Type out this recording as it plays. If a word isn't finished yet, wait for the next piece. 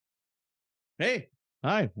Hey,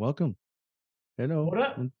 hi, welcome. Hello. What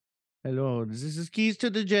up? Hello. This is Keys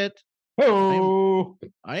to the Jet. Oh,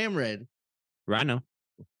 I am Red. Rhino.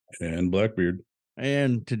 And Blackbeard.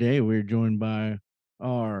 And today we're joined by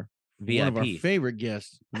one of our VIP. favorite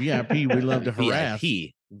guests, VIP. We love to harass.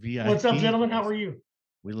 VIP. what's up, gentlemen? How are you?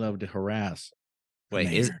 We love to harass.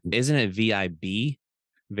 Wait, isn't it VIB?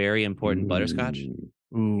 Very important butterscotch.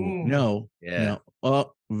 Ooh, no. Yeah. No.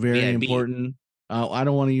 Oh, very VIB. important. I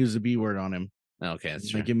don't want to use the B word on him. Okay, that's He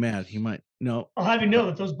true. might get mad. He might. No. I'll have you know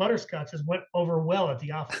that those butterscotches went over well at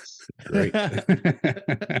the office. Great. I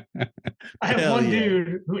have Hell one yeah.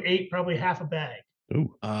 dude who ate probably half a bag.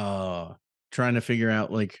 Ooh. Trying to figure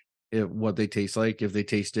out what they taste like. If they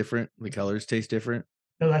taste different, the colors taste different.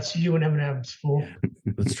 No, that's you and M&M's, fool.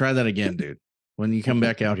 Let's try that again, dude. When you come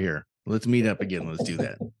back out here, let's meet up again. Let's do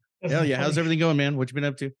that. That's Hell yeah. funny. How's everything going, man? What you been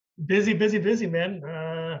up to? Busy,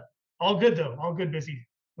 man. All good, though. All good, busy.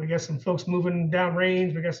 We got some folks moving down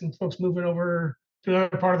range. We got some folks moving over to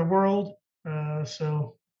another part of the world.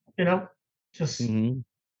 So, just Mhm.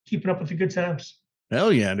 keeping up with the good times.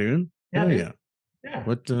 Hell yeah, dude. Yeah, Hell dude. yeah. Yeah.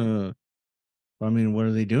 What what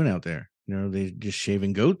are they doing out there? They just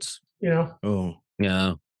shaving goats? Oh,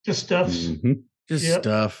 Yeah. Just stuff. Mhm. just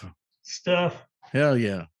Yep. stuff. Hell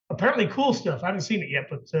yeah. Apparently cool stuff. I haven't seen it yet,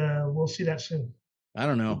 but we'll see that soon. I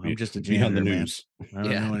don't know. I'm just a Be on janitor, the man. news. I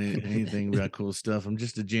don't Yeah. know anything about cool stuff. I'm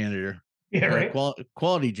just a janitor. Yeah, right.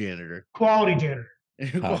 Quality janitor. Quality janitor.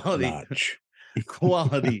 Top-notch.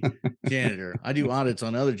 Quality janitor. I do audits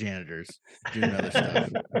on other janitors doing other stuff.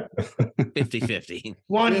 50-50.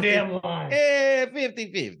 One 50. damn line. Yeah,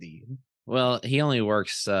 50-50. Well, he only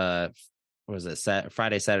works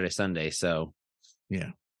Friday, Saturday, Sunday. So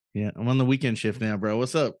Yeah, I'm on the weekend shift now, bro.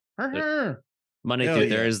 What's up? Monday Hell through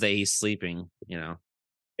yeah. Thursday he's sleeping,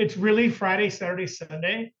 It's really Friday, Saturday,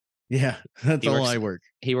 Sunday. Yeah, that's He all works- I work.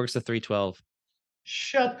 He works the 312.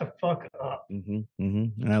 Shut the fuck up. And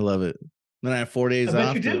I love it. Then I have 4 days I bet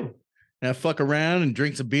off you to do. I fuck around and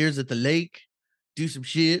drink some beers at the lake, do some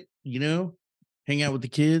shit, hang out with the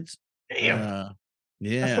kids. Damn.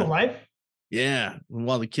 Yeah. That's the life. Yeah.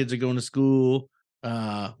 While the kids are going to school,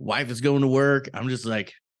 wife is going to work. I'm just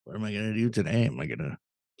like, what am I gonna do today? Am I gonna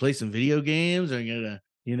play some video games? Or am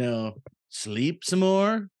I gonna, sleep some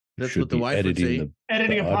more? That's Should what the be wife would say. editing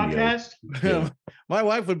Editing a audio. podcast. Yeah. My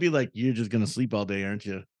wife would be like, "You're just gonna sleep all day, aren't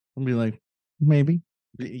you?" I'd be like, "Maybe,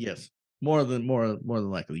 yes, more than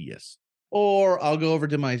likely, yes." Or I'll go over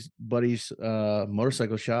to my buddy's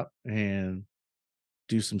motorcycle shop and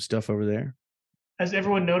do some stuff over there. Has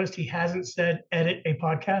everyone noticed he hasn't said edit a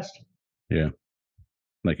podcast? Yeah.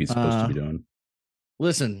 Like he's supposed to be doing.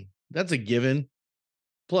 Listen, that's a given.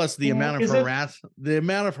 Plus the Yeah, amount is of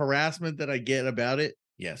it? harassment that I get about it.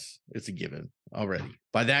 Yes, it's a given already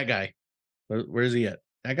by that guy. Where's he at?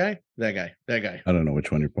 That guy? That guy. I don't know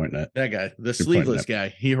which one you're pointing at. That guy, the You're sleeveless pointing guy.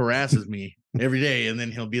 He harasses me every day, and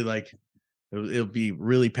then he'll be like, it'll be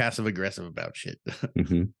really passive aggressive about shit.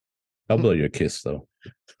 Mm-hmm. I'll blow you a kiss, though.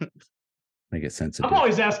 Make it sensitive. I'm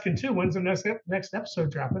always asking too. When's the next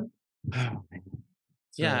episode dropping?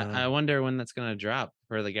 Yeah, I wonder when that's gonna drop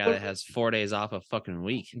for the guy that has 4 days off a fucking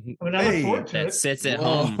week. I mean, I look forward to That it. sits at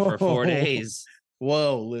home for 4 days.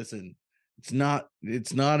 Whoa, listen, it's not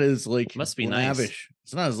as Must be nice. lavish.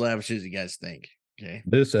 It's not as lavish as you guys think. Okay.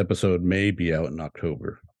 This episode may be out in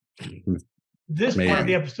October. This Maybe. part of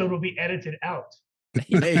the episode will be edited out.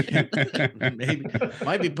 Maybe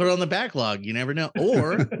might be put on the backlog. You never know.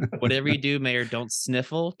 Or Whatever you do, Mayor, don't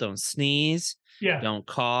sniffle, don't sneeze, Yeah. don't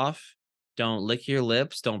cough, don't lick your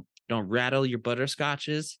lips, don't rattle your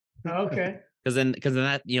butterscotches. Okay. Because then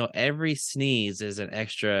that every sneeze is an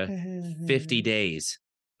extra 50 days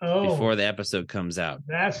Oh, before the episode comes out.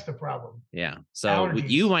 that's the problem. Yeah. So Allergies.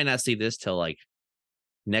 you might not see this till like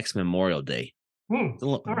next Memorial Day. It's a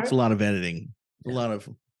right. lot of editing.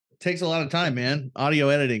 Takes a lot of time, man. Audio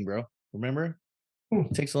editing, bro. Remember?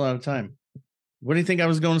 It takes a lot of time. What do you think I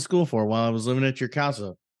was going to school for while I was living at your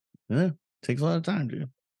casa? Takes a lot of time, dude.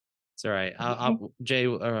 It's all right. I'll Jay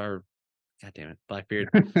or God damn it, Blackbeard.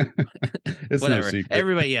 It's Whatever. no secret.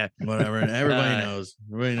 Everybody, yeah. Whatever. Everybody knows.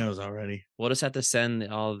 Everybody knows already. We'll just have to send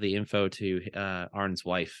all the info to Arn's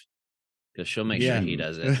wife because she'll make sure he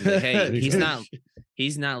does it. She's like, hey,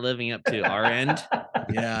 he's not living up to our end.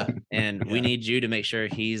 Yeah. And we need you to make sure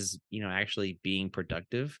he's actually being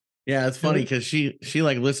productive. Yeah, it's funny because she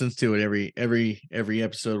listens to it every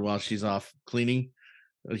episode while she's off cleaning.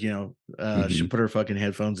 She'll put her fucking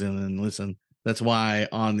headphones in and listen. That's why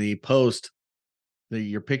on the post,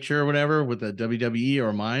 your picture or whatever with the WWE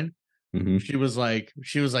or mine, she was like,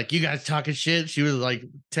 you guys talking shit. She was like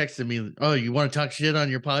texting me, oh, you want to talk shit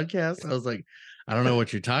on your podcast? I was like, I don't know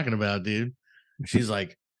what you're talking about, dude. She's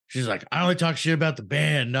like, I only talk shit about the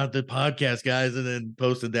band, not the podcast, guys, and then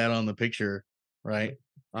posted that on the picture, right?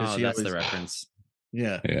 Oh, she that's always, the reference.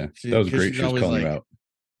 Yeah. Yeah. That was great. She was calling him out.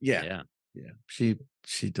 Yeah. She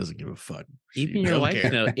doesn't give a fuck. Even your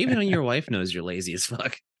wife knows. Even when your wife knows you're lazy as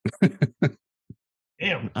fuck.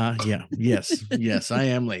 Damn. Yes, I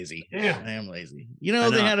am lazy. Damn. I am lazy. You know,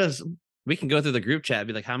 they had us. We can go through the group chat and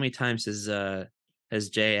be like, how many times has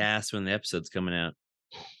Jay asked when the episode's coming out?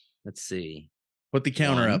 Let's see. Put the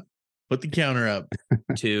counter up. Put the counter up.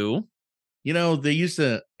 2. You know, they used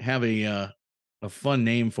to have a fun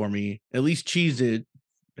name for me. At least Cheese did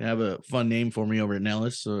have a fun name for me over at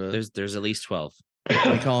Nellis. There's at least 12.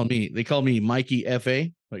 They call me Mikey FA,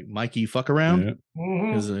 like Mikey fuck around.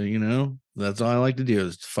 Because you know, that's all I like to do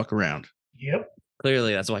is fuck around. Yep.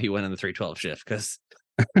 Clearly, that's why you went on the 312 shift, because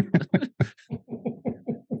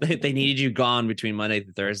they needed you gone between Monday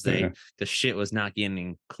to Thursday. The shit was not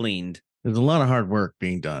getting cleaned. There's a lot of hard work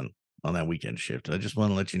being done on that weekend shift. I just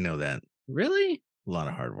want to let you know that. Really? A lot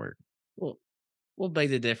of hard work. Well, we'll beg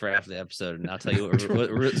to differ after the episode, and I'll tell you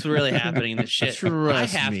what's really happening. The shit I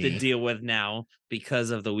have to deal with now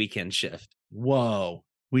because of the weekend shift. Whoa.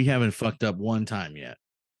 We haven't fucked up one time yet.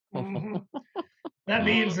 That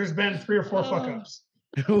means there's been 3 or 4 fuck ups.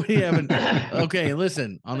 We haven't. Okay,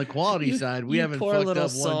 listen. On the quality side, we haven't fucked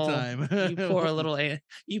up one time.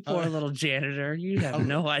 You poor little janitor. You have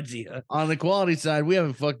no idea. On the quality side, we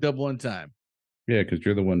haven't fucked up one time. Yeah, because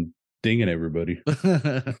you're the one dinging everybody.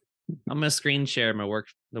 I'm gonna screen share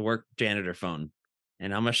the work janitor phone,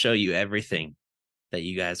 and I'm gonna show you everything that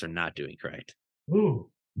you guys are not doing correct. Ooh,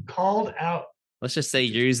 called out. Let's just say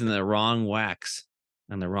you're using the wrong wax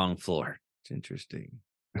on the wrong floor. It's interesting.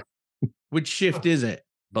 Which shift is it?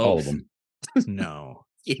 Both. All of them. No.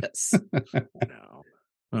 Yes. No.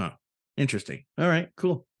 Oh, interesting. All right.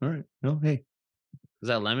 Cool. All right. Oh, hey. Was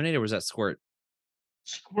that lemonade or was that squirt?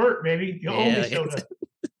 Squirt, baby. The only soda.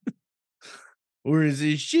 Or is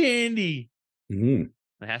it shandy? Mm-hmm.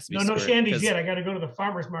 It has to be. No shandies yet. I got to go to the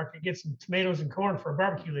farmer's market, get some tomatoes and corn for a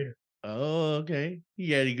barbecue later. Oh, okay.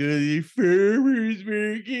 You got to go to the farmer's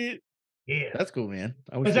market. Yeah. That's cool, man.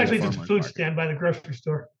 It's actually just a food stand by the grocery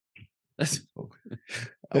store. It's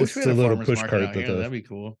a little push cart that that'd be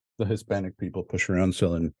cool. The Hispanic people push around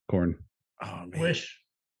selling corn. Oh man. Wish.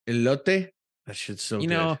 Elote? That shit's so good. You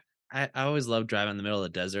know, I always love driving in the middle of the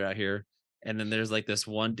desert out here. And then there's like this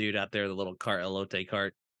one dude out there, the little cart, elote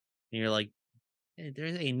cart. And you're like, hey, there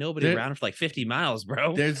ain't nobody around for like 50 miles,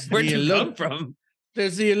 bro. Where'd you come from?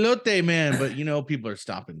 There's the elote, man. But you know, people are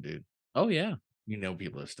stopping, dude. Oh, yeah. You know,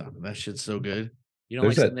 people are stopping. That shit's so good. You know,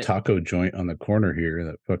 there's that taco joint on the corner here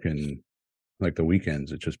that fucking, like the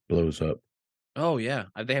weekends, it just blows up. Oh, yeah.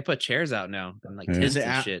 They put chairs out now and like tents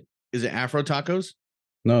and shit. Is it Afro Tacos?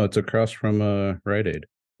 No, it's across from Rite Aid.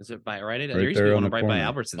 Is it by Rite Aid? Right there used to be one right by corner.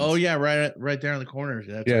 Albertsons. Oh yeah, right there on the corner.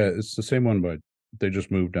 That's right. It's the same one, but they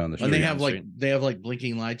just moved down the street. And they have like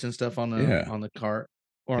blinking lights and stuff on the cart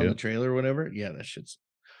or on the trailer or whatever. Yeah, that shit's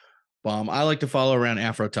bomb. I like to follow around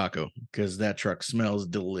Afro Taco because that truck smells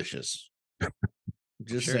delicious.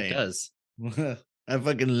 Just saying. It does. I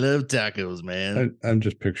fucking love tacos, man. I'm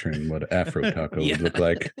just picturing what Afro Taco would look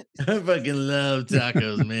like. I fucking love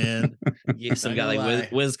tacos, man. Yeah, some guy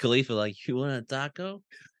like Wiz Khalifa, like, you want a taco?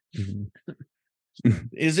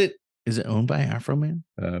 Is it owned by Afro Man?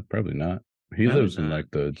 Probably not. He lives in like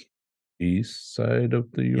the east side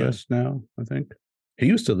of the US now, I think. He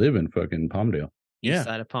used to live in fucking Palmdale. East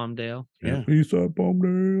side of Palmdale. Yeah. East side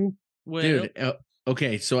Palmdale. Well, dude,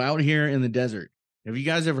 okay, so out here in the desert, have you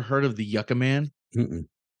guys ever heard of the Yucca Man? Mm-mm.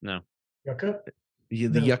 No. Yucca? Yeah,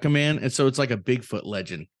 the Yucca Man. And so it's like a Bigfoot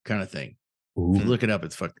legend kind of thing. Ooh. If you look it up,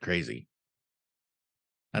 it's fucking crazy.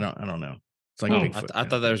 I don't know. It's like Bigfoot. I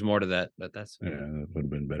thought there was more to that, but that would have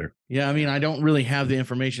been better. Yeah, I mean, I don't really have the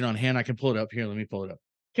information on hand. I can pull it up here. Let me pull it up.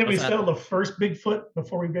 Can we settle the first Bigfoot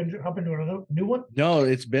before we hop into another new one? No,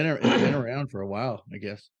 it's been around for a while, I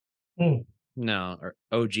guess. No, or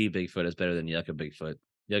OG Bigfoot is better than Yucca Bigfoot.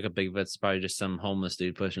 Yucca Bigfoot's probably just some homeless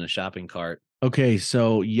dude pushing a shopping cart. Okay,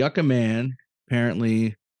 so Yucca Man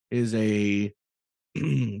apparently is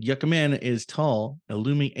Yucca Man is tall, a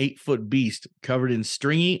looming 8-foot beast covered in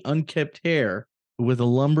stringy, unkempt hair with a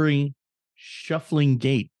lumbering, shuffling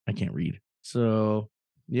gait. I can't read. So,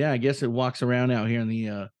 yeah, I guess it walks around out here in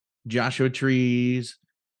the Joshua trees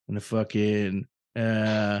and the fucking...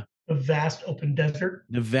 the vast open desert.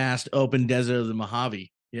 The vast open desert of the Mojave.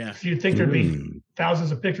 Yeah. So you'd think there'd be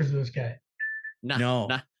thousands of pictures of this guy.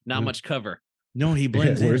 Not much cover. No, he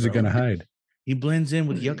blends in. Where's it going to hide? He blends in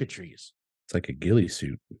with yucca trees. It's like a ghillie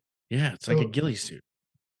suit. Yeah, it's like a ghillie suit.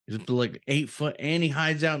 He's like 8 foot, and he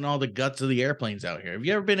hides out in all the guts of the airplanes out here. Have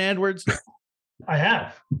you ever been Edwards? I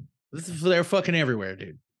have. They're fucking everywhere,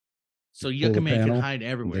 dude. So Yucca Man can hide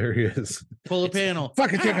everywhere. There he is. Pull a panel.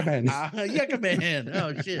 Fucking Yucca Man. Yucca Man.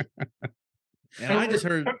 Oh shit. And I just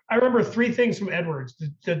heard. I remember 3 things from Edwards: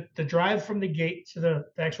 the drive from the gate to the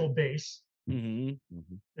actual base, the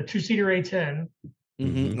 2-seater A10,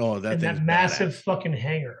 Oh, that massive fucking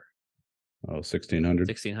hangar. Oh, 1600.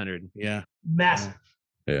 1600. Yeah. Massive.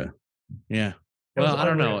 Yeah. Yeah. Well, I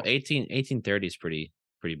don't know. 1830 is pretty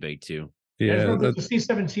big too. Yeah. The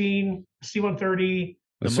C-17, C-130.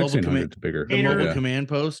 The 1600 is bigger. The mobile command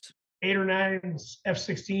post. 8 or 9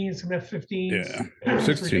 F-16s, some F-15s. Yeah.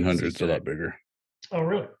 1600 is a lot bigger. Oh,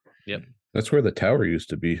 really? Yep. That's where the tower used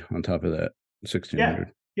to be on top of that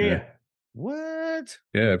 1600. Yeah. What?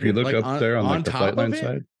 Yeah, if you look up there on the flight line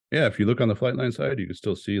side. Yeah, if you look on the flight line side, you can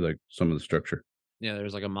still see like some of the structure. Yeah,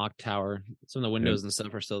 there's like a mock tower. Some of the windows and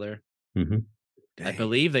stuff are still there. Mm-hmm. I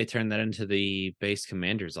believe they turned that into the base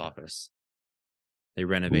commander's office. They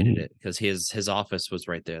renovated it because his office was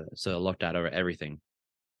right there, so it looked out over everything.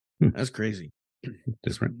 That's crazy.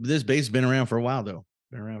 Different. This base has been around for a while, though.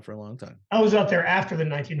 Been around for a long time. I was out there after the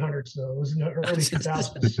 1900s, so it was in the early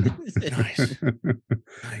 2000s.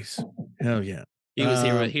 Nice. Hell yeah. He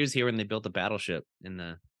was here when they built the battleship in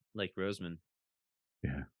the Lake Roseman.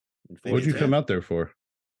 Yeah. What'd you come out there for?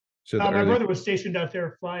 My brother was stationed out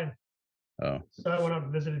there flying. Oh. So I went out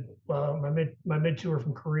and visited my mid tour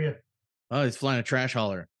from Korea. Oh, he's flying a trash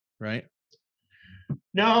hauler, right?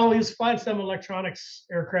 No, he was flying some electronics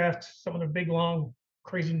aircraft, some of the big, long,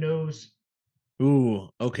 crazy nose. Ooh,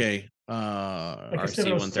 okay. Like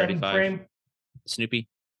RC-135 frame. Snoopy.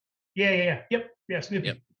 Yeah. Yeah, Snoopy.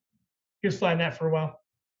 Yep. He was flying that for a while.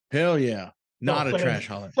 Hell yeah. Not a trash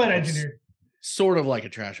hauler. Flight engineer. Sort of like a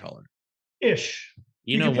trash hauler. Ish.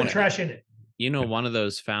 You can put trash in it. You know, one of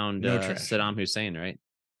those found Saddam Hussein, right?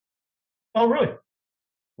 Oh, really?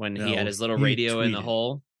 When he had his little radio in the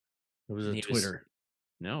hole. It was a Twitter.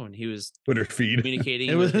 And he was Twitter feed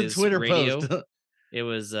communicating with his Twitter radio. Post. It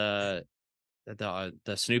was the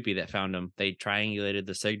Snoopy that found him. They triangulated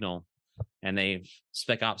the signal, and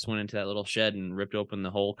Spec Ops went into that little shed and ripped open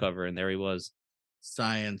the hole cover, and there he was.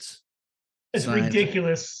 Science. It's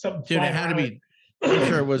ridiculous. Dude, it had to be. I'm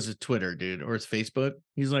sure it was a Twitter, dude, or it's Facebook.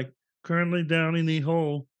 He's like, currently down in the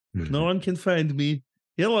hole. No one can find me.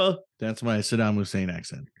 Hello. That's my Saddam Hussein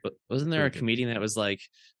accent. But wasn't there a comedian that was like,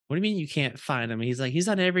 what do you mean you can't find him? He's like, he's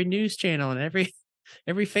on every news channel and every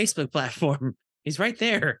Facebook platform. He's right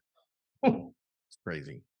there. It's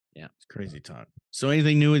crazy. Yeah. It's crazy talk. So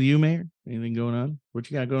anything new with you, Mayor? Anything going on?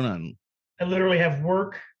 What you got going on? I literally have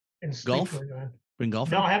work and sleep golf going on. Been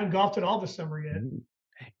golfing? No, I haven't golfed at all this summer yet.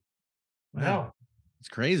 Wow. No. It's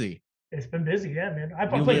crazy. It's been busy, yeah, man. I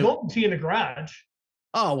play Golden Tee in the garage.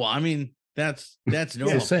 Oh, well, I mean, that's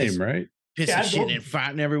normal. It's the same, right? Pissing shit and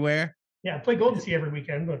fighting everywhere. Yeah, I play Golden Tee every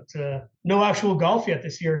weekend, but no actual golf yet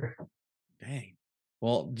this year. Dang.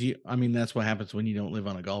 Well, that's what happens when you don't live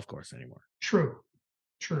on a golf course anymore. True.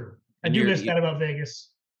 I do miss that about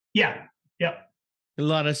Vegas. Yeah. A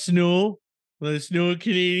lot of snow. A lot of snow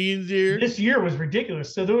Canadians here. This year was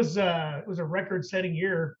ridiculous. So there was it was a record-setting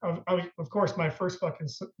year. Of course, my first fucking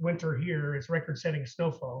winter here. It's record-setting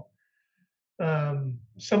snowfall.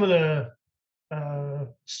 Some of the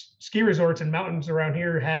ski resorts and mountains around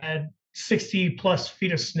here had 60 plus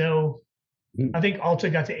feet of snow. I think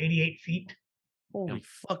Alta got to 88 feet. Holy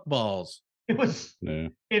fuck balls. It was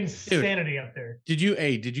insanity out there. Did you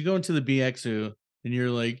go into the BXU and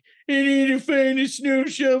you're like, I need to find a snow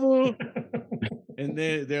shovel? And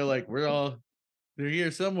they're like, they're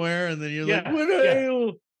here somewhere. And then you're like, what the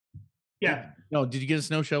hell? Yeah. No, did you get a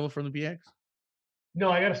snow shovel from the BX?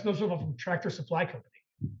 No, I got a snow shovel from Tractor Supply Company.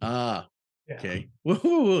 Ah, okay.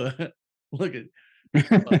 Woo! Look at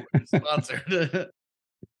sponsored.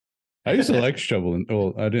 I used to like shoveling.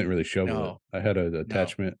 Well, I didn't really shovel it. I had an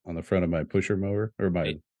attachment on the front of my pusher mower or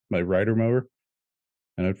my rider mower,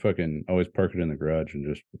 and I'd fucking always park it in the garage and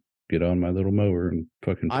just get on my little mower and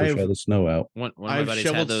fucking push all the snow out. One of my buddies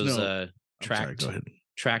had those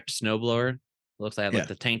tracked snowblower. Looks like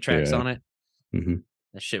the tank tracks on it. Mm-hmm.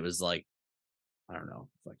 That shit was like, I don't know,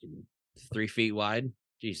 fucking 3 feet wide.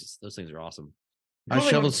 Jesus, those things are awesome. I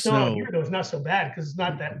shoveled snow. Here, though, it's not so bad because it's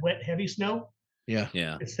not that wet, heavy snow. Yeah.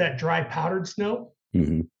 It's that dry powdered snow.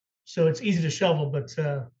 Mm-hmm. So it's easy to shovel, but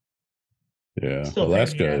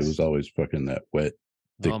Alaska, it was always fucking that wet,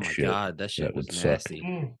 thick shit. Oh my God, that shit was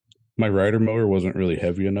nasty. My rider mower wasn't really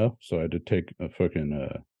heavy enough, so I had to take a fucking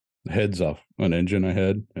heads off an engine I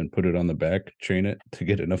had and put it on the back, chain it to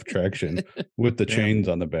get enough traction with the chains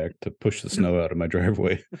on the back to push the snow out of my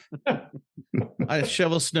driveway. I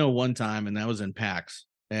shoveled snow one time, and that was in PAX.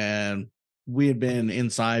 And we had been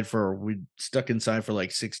stuck inside for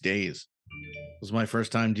like 6 days. It was my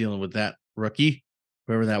first time dealing with that rookie,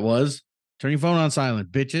 whoever that was. Turn your phone on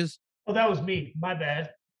silent, bitches. Oh, that was me. My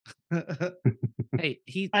bad. Hey,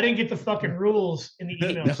 I didn't get the fucking rules in the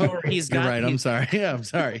email. No, Sorry. You're right. I'm sorry. Yeah, I'm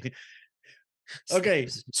sorry. Okay.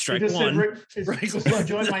 Strike one.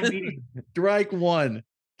 Join my meeting. Strike one.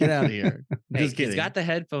 Get out of here. Just kidding. He's got the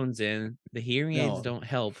headphones in. The hearing aids don't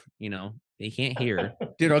help. They can't hear.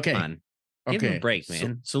 Dude, okay. Come on. Give him a break,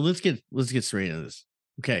 man. So let's get straight into this.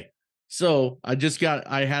 Okay. So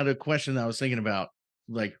I had a question that I was thinking about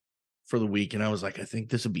like for the week, and I was like, I think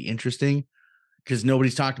this would be interesting because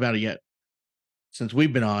nobody's talked about it yet since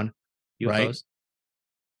we've been on. UFOs? Right?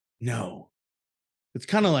 No. It's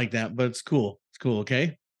kind of like that, but it's cool. It's cool,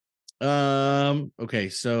 okay? Okay,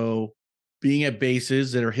 so being at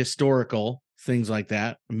bases that are historical, things like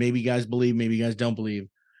that. Maybe you guys believe, maybe you guys don't believe.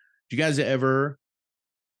 Do you guys ever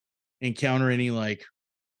encounter any like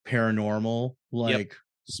paranormal, like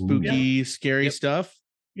spooky, scary stuff?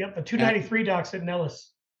 Yep, the 293 docks at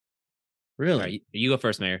Nellis. Really? Right, you go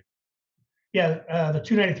first, Mayor. Yeah, the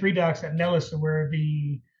 293 docks at Nellis are where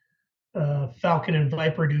the Falcon and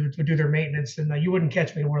Viper dudes would do their maintenance, and you wouldn't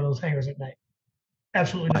catch me in one of those hangars at night.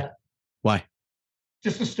 Absolutely not. Why?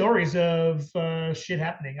 Just the stories of shit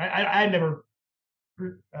happening. I never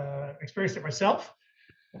experienced it myself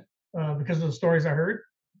because of the stories I heard.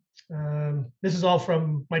 This is all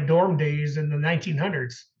from my dorm days in the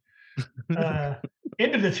 1900s,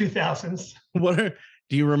 into the 2000s.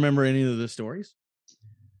 Do you remember any of the stories?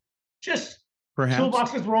 Just perhaps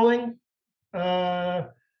toolboxes rolling,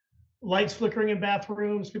 lights flickering in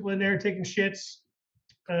bathrooms, people in there taking shits,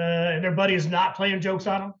 and their buddy is not playing jokes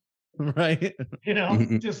on them. Right.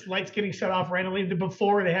 Just lights getting shut off randomly.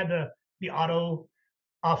 Before they had the auto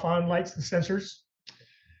off on lights, the sensors.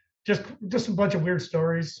 Just a bunch of weird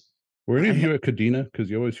stories. Were any of you at Kadena? Because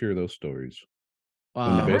you always hear those stories.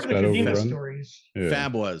 When the base got overrun. Stories. Yeah.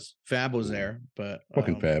 Fab was there, but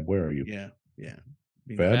fucking Fab, where are you? Yeah.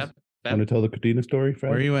 Fab? Want to tell the Kadena story, Fab?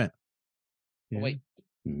 Where are you at? Yeah. Oh, wait.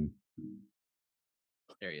 There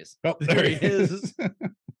he is. Oh, there he is.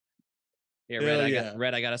 Here,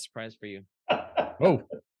 Red, I got a surprise for you. Oh.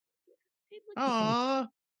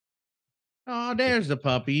 Oh, there's the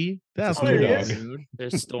puppy. That's cool, dude.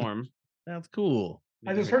 There's Storm. That's cool.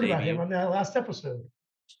 I just heard about him on that last episode.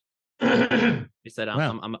 He said,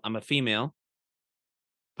 I'm a female.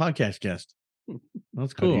 Podcast guest.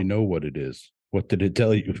 That's cool. How do you know what it is? What did it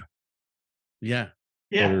tell you? Yeah.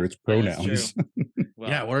 What are its pronouns? Well,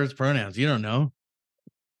 yeah, what are its pronouns? You don't know.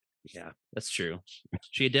 Yeah, that's true.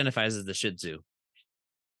 She identifies as the Shih Tzu.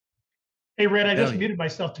 Hey, Red, I just muted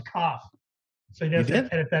myself to cough. So you have to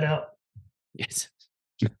edit that out. Yes.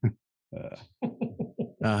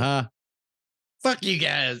 Fuck you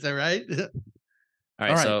guys, all right? All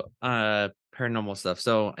right, so paranormal stuff.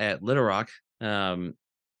 So at Little Rock,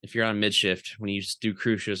 if you're on mid shift, when you do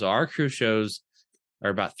crew shows, our crew shows are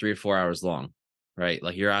about 3 or 4 hours long, right?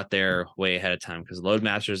 Like you're out there way ahead of time because load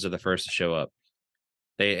masters are the first to show up.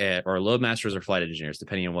 They or load masters or flight engineers,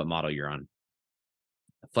 depending on what model you're on.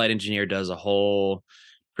 A flight engineer does a whole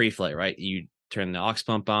pre-flight, right? You turn the aux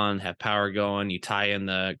pump on, have power going, you tie in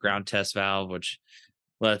the ground test valve, which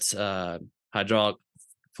lets hydraulic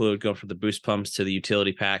fluid go from the boost pumps to the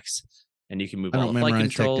utility packs, and you can move all the flight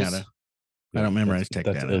controls. Tech data. I don't memorize tech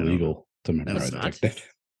data. That's illegal to memorize tech data.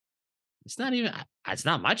 It's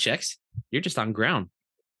not my checks. You're just on ground.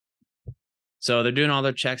 So they're doing all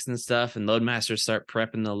their checks and stuff, and load masters start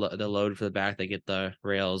prepping the load for the back. They get the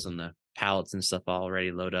rails and the pallets and stuff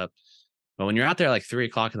already load up. But when you're out there like 3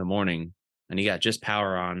 o'clock in the morning and you got just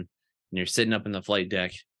power on and you're sitting up in the flight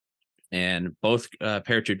deck and both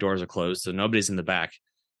parachute doors are closed, so nobody's in the back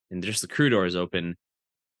and just the crew door is open.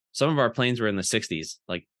 Some of our planes were in the 60s.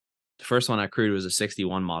 Like the first one I crewed was a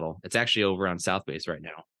 61 model. It's actually over on South Base right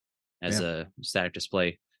now as a static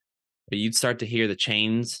display. But you'd start to hear the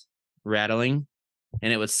chains rattling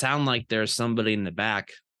and it would sound like there's somebody in the back.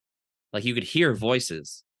 Like you could hear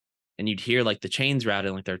voices and you'd hear like the chains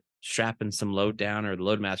rattling, like they're strapping some load down or the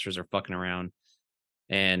load masters are fucking around.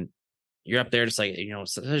 And you're up there just like,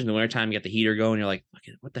 especially in the wintertime, you got the heater going. You're like,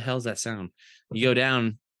 what the hell is that sound? You go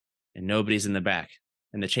down and nobody's in the back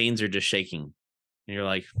and the chains are just shaking. And you're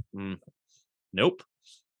like, nope.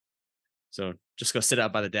 So just go sit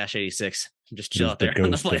out by the Dash 86 and just chill out there on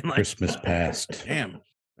the flight line. Christmas past. Damn.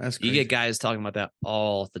 That's crazy. You get guys talking about that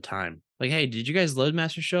all the time. Like, hey, did you guys load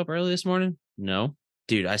masters show up early this morning? No.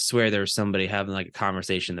 Dude, I swear there was somebody having like a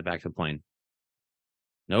conversation in the back of the plane.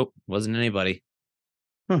 Nope. Wasn't anybody.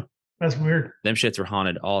 Huh. That's weird. Them shits were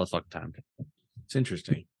haunted all the fucking time. It's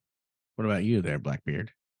interesting. What about you there,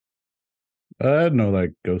 Blackbeard? I had no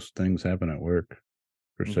like ghost things happen at work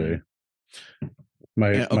per se.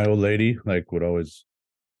 My old lady like would always.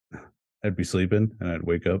 I'd be sleeping and I'd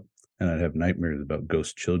wake up and I'd have nightmares about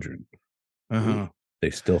ghost children.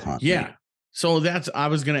 They still haunt me. So I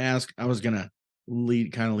was gonna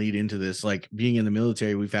lead into this. Like being in the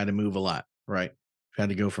military, we've had to move a lot, right? We've had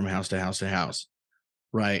to go from house to house to house.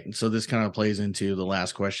 Right. And so this kind of plays into the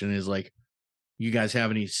last question is like, you guys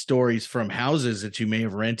have any stories from houses that you may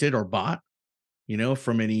have rented or bought,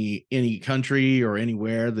 from any country or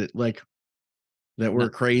anywhere that were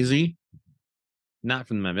crazy? Not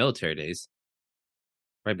from my military days.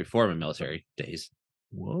 Right before my military days.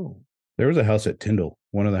 Whoa. There was a house at Tyndall.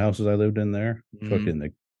 One of the houses I lived in there.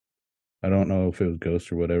 Fucking I don't know if it was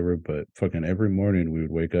ghosts or whatever, but fucking every morning we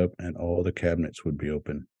would wake up and all the cabinets would be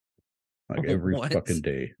open. Like every fucking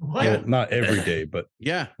day. Well, not every day, but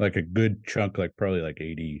like a good chunk, like probably like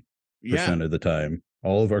 80% of the time.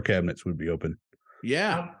 All of our cabinets would be open.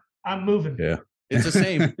 Yeah. I'm moving. Yeah. It's the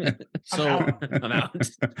same. So I'm out.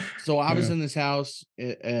 So I was in this house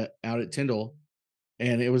out at Tyndall,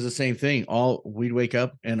 and it was the same thing. We'd wake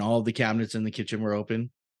up and all the cabinets in the kitchen were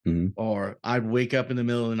open. Or I'd wake up in the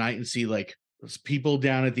middle of the night and see like people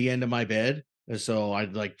down at the end of my bed. And so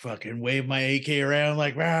I'd like fucking wave my AK around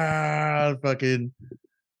like fucking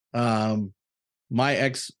my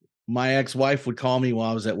ex-wife would call me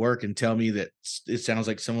while I was at work and tell me that it sounds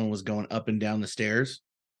like someone was going up and down the stairs.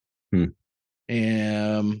 And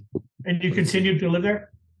you continued to live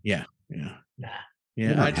there? Yeah.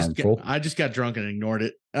 I just got drunk and ignored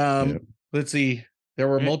it. Let's see. There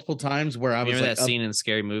were multiple times where I was remember that scene in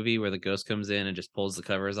Scary Movie where the ghost comes in and just pulls the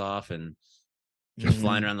covers off and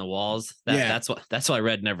flying around the walls. That's why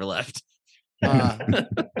Red never left.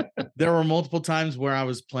 There were multiple times where I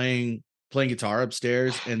was playing guitar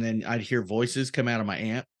upstairs, and then I'd hear voices come out of my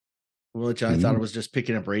amp, which I thought it was just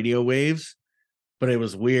picking up radio waves, but it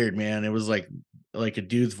was weird, man. It was like a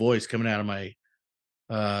dude's voice coming out of my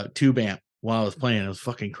tube amp while I was playing. It was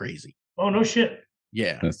fucking crazy. Oh no shit.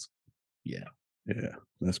 Yeah. Yeah,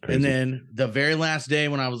 that's crazy. And then the very last day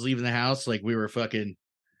when I was leaving the house, like we were fucking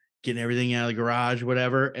getting everything out of the garage,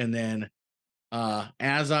 whatever. And then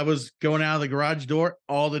as I was going out of the garage door,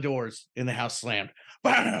 all the doors in the house slammed.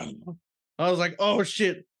 Bam! I was like, oh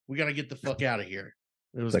shit, we got to get the fuck out of here.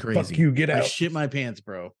 It was crazy. Fuck you, get out. I shit my pants,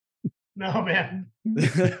 bro. No, man. I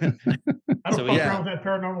don't fuck around with that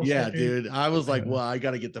paranormal stuff, dude. I was like, well, I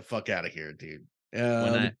got to get the fuck out of here, dude.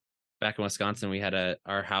 Back in Wisconsin, we had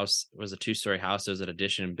our house was a 2-story house. It was an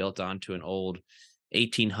addition built onto an old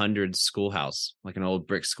 1800s schoolhouse, like an old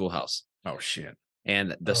brick schoolhouse. Oh shit!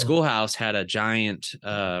 And the schoolhouse had a giant,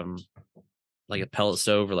 like a pellet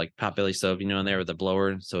stove or like potbelly stove, in there with a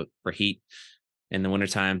blower, so for heat in the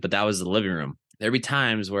wintertime. But that was the living room. There'd be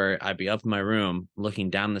times where I'd be up in my room looking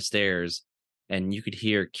down the stairs, and you could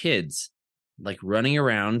hear kids like running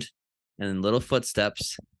around and little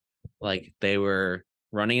footsteps, like they were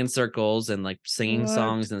running in circles and like singing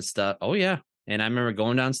songs and stuff. Oh yeah. And I remember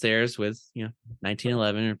going downstairs with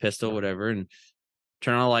 1911 or pistol, whatever, and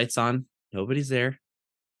turn all the lights on. Nobody's there,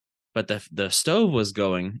 but the stove was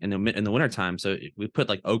going in the wintertime. So we put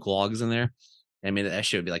like oak logs in there. I mean, that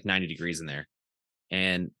shit would be like 90 degrees in there,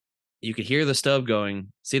 and you could hear the stove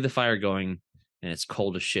going, see the fire going, and it's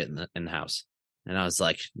cold as shit in the house. And I was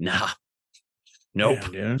like, nah, nope.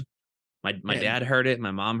 Yeah. My dad heard it.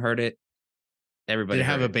 My mom heard it. Everybody. Did it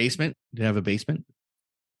have a basement? Did it have a basement?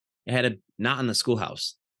 It had not in the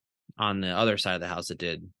schoolhouse. On the other side of the house, it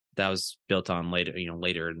did. That was built on later,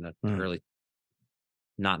 later in the early,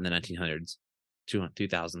 not in the 1900s,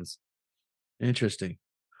 2000s. Interesting.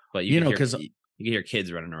 But you can hear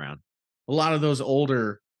kids running around. A lot of those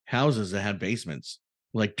older houses that had basements,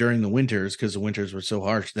 like during the winters, because the winters were so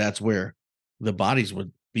harsh, that's where the bodies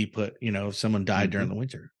would be put. If someone died during the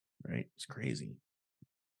winter, right? It's crazy.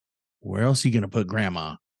 Where else are you going to put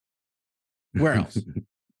grandma? Where else?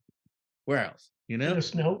 Where else? In the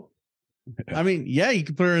snow. I mean, yeah, you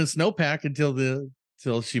can put her in a snowpack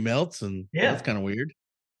until she melts, and that's kind of weird.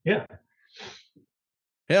 Yeah.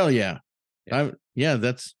 Hell yeah.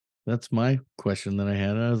 That's my question that I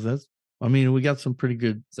had. We got some pretty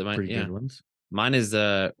good good ones. Mine is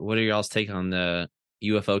what are y'all's take on the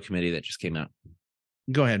UFO committee that just came out?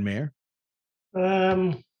 Go ahead, Mayor.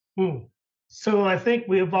 So I think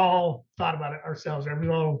we've all thought about it ourselves, right?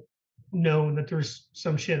 We've all known that there's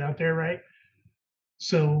some shit out there, right?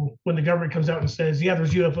 So when the government comes out and says, yeah,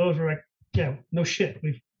 there's UFOs, we're like, yeah, no shit.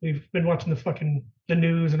 We've been watching the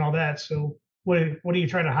news and all that. So what are you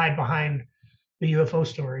trying to hide behind the UFO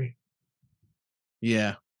story?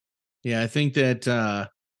 Yeah. Yeah, I think that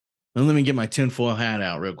Let me get my tinfoil hat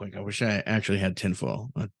out real quick. I wish I actually had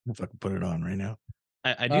tinfoil. If I could put it on right now.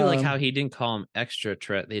 I do like how he didn't call them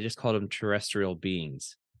they just called them terrestrial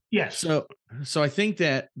beings. Yes. So I think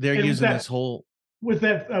that they're using this whole with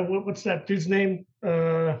that. What's that dude's name?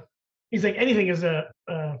 He's like anything is a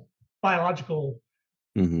biological.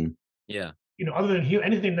 Mm-hmm. Yeah. Other than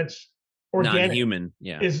anything that's organic, non-human.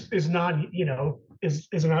 Yeah. Is not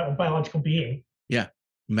is not a biological being. Yeah,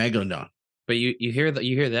 megalodon. But you hear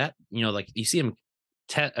that like you see him,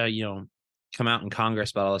 come out in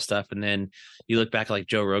Congress about all this stuff, and then you look back at like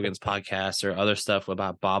Joe Rogan's podcast or other stuff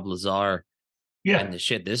about Bob Lazar. Yeah, and the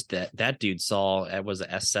shit that dude saw was it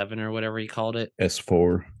S7 or whatever he called it,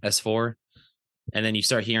 S4, and then you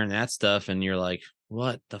start hearing that stuff, and you're like,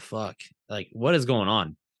 what the fuck? Like, what is going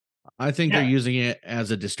on? I think they're using it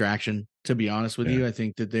as a distraction. To be honest with you, I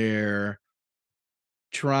think that they're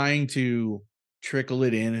trying to trickle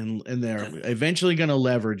it in, and they're eventually going to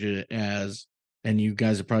leverage it as. And you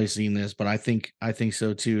guys have probably seen this, but I think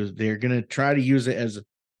so too. They're going to try to use it as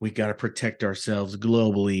we got to protect ourselves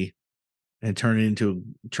globally and turn it into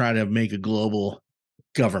try to make a global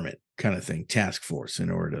government kind of thing, task force in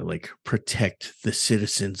order to like protect the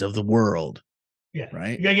citizens of the world. Yeah.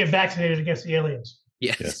 Right. You got to get vaccinated against the aliens.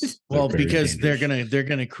 Yes. Well, because they're going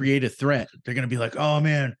to create a threat. They're going to be like, oh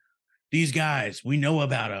man, these guys, we know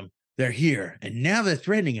about them. They're here. And now they're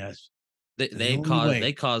threatening us. They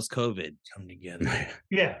caused COVID. Come together.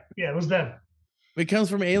 Yeah, it was them. It comes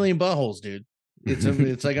from alien buttholes, dude.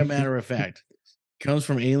 It's like a matter of fact. It comes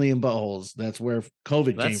from alien buttholes. That's where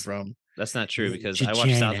COVID came from. That's not true because I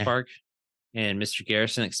watched South Park, and Mr.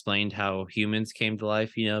 Garrison explained how humans came to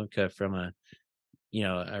life. From a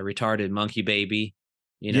retarded monkey baby.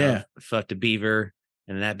 Fucked a beaver,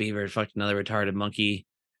 and that beaver fucked another retarded monkey,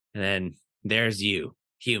 and then there's you,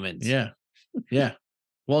 humans. Yeah.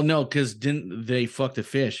 Well, no, because didn't they fuck the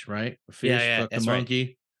fish, right? The fish fucked the monkey.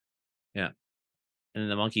 Right. Yeah. And then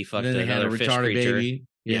the monkey fucked another retarded fish creature. Baby.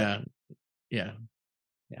 Yeah.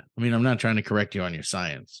 I mean, I'm not trying to correct you on your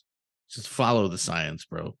science. Just follow the science,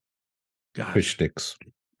 bro. God. Fish sticks.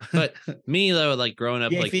 But me though, like growing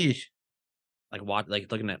up, fish. like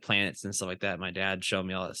looking at planets and stuff like that. My dad showed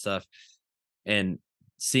me all that stuff, and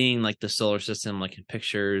seeing like the solar system, like in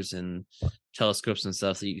pictures and telescopes and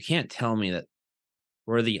stuff. So you can't tell me that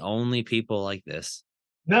we're the only people like this.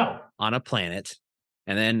 No. On a planet.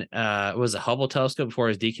 And then it was a Hubble telescope before it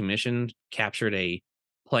was decommissioned, captured a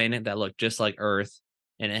planet that looked just like Earth,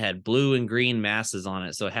 and it had blue and green masses on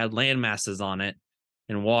it. So it had land masses on it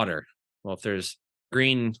and water. Well, if there's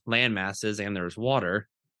green land masses and there's water,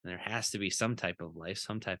 there has to be some type of life,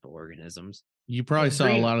 some type of organisms. You probably saw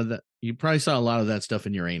a lot of that. You probably saw a lot of that stuff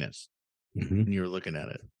in Uranus when you were looking at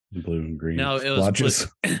it. Blue and green. No,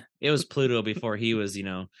 it was Pluto before he was,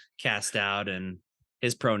 cast out and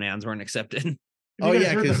his pronouns weren't accepted. Have you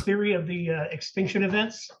guys heard the theory of the extinction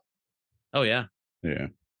events? Oh yeah. Yeah.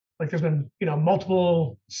 Like there's been,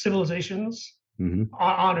 multiple civilizations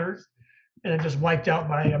on Earth, and it just wiped out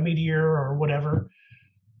by a meteor or whatever.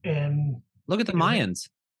 And look at the Mayans.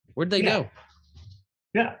 Where'd they go?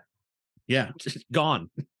 Yeah. Yeah. Just gone.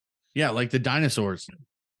 Yeah, like the dinosaurs.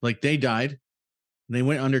 Like they died. They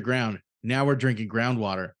went underground. Now we're drinking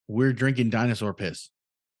groundwater. We're drinking dinosaur piss.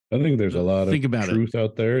 I think there's a lot of truth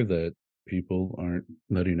out there that people aren't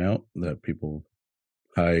letting out, that people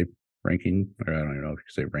high ranking, or I don't even know if you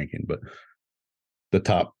say ranking, but the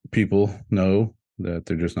top people know that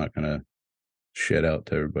they're just not going to shit out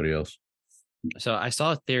to everybody else. So I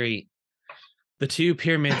saw a theory. The two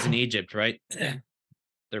pyramids in Egypt, right?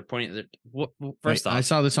 They're pointing. First off, I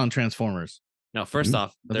saw this on Transformers. No, first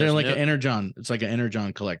off, they're like an energon. It's like an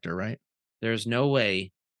energon collector, right? There's no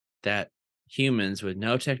way that humans with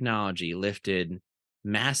no technology lifted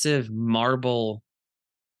massive marble,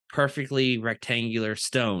 perfectly rectangular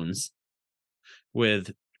stones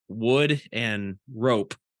with wood and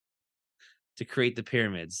rope to create the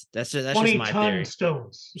pyramids. That's just my theory.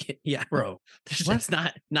 Stones. Yeah, bro. That's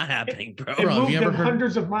not happening, bro. It moved them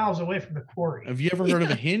hundreds of miles away from the quarry. Have you ever heard of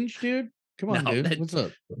a hinge, dude? Come on, dude. What's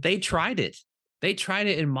up? They tried it. They tried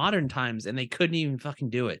it in modern times, and they couldn't even fucking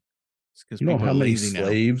do it. You know how many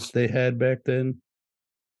slaves they had back then?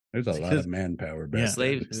 There's a lot of manpower back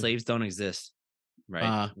then. Slaves don't exist,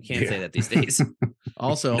 right? You can't say that these days.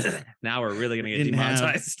 Also, now we're really going to get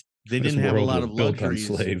demonetized. They didn't have a lot of luxuries.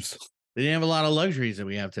 Slaves. They didn't have a lot of luxuries that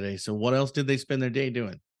we have today. So what else did they spend their day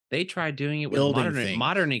doing? They tried doing it with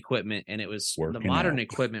modern equipment, and it was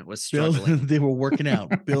equipment was struggling. They were working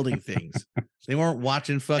out, building things. They weren't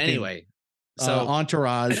watching fucking anyway. So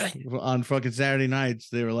Entourage on fucking Saturday nights.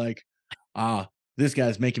 They were like, this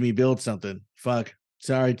guy's making me build something. Fuck.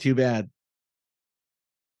 Sorry, too bad.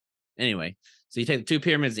 Anyway, so you take the 2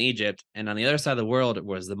 pyramids in Egypt, and on the other side of the world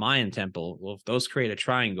was the Mayan temple. Well, if those create a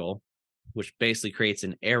triangle, which basically creates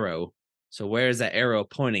an arrow. So where is that arrow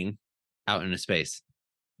pointing? Out into space.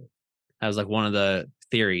 That was like one of the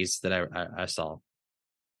theories that I saw.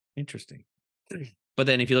 Interesting. But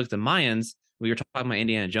then if you look at the Mayans, we were talking about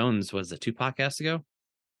Indiana Jones, was it 2 podcasts ago?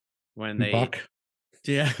 When Tupac?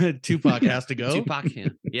 Yeah, Tupac has to go. Tupac,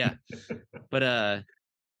 yeah. But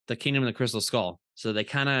the Kingdom of the Crystal Skull. So they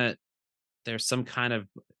there's some kind of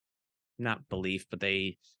not belief, but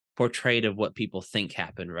they portrayed of what people think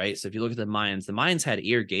happened, right? So if you look at the Mayans had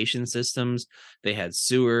irrigation systems, they had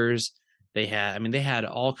sewers, they had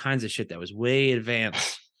all kinds of shit that was way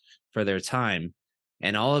advanced for their time.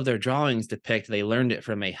 And all of their drawings depict they learned it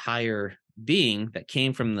from a higher being that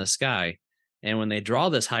came from the sky. And when they draw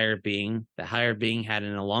this higher being, the higher being had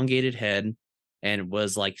an elongated head and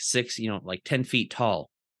was like 10 feet tall.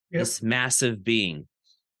 Yep. This massive being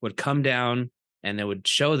would come down and they would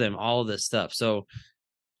show them all this stuff. So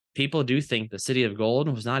people do think the city of gold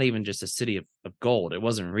was not even just a city of gold. It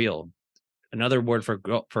wasn't real. Another word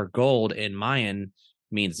for gold in Mayan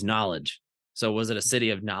means knowledge. So was it a city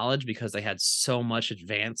of knowledge because they had so much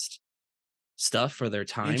advanced stuff for their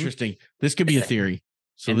time? Interesting. This could be a theory.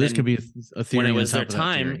 So this could be a theory. When it was their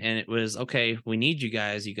time and it was, okay, we need you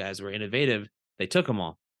guys. You guys were innovative. They took them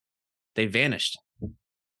all. They vanished.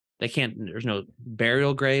 They can't, there's no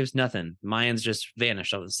burial graves, nothing. Mayans just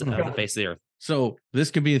vanished off the face of the earth. So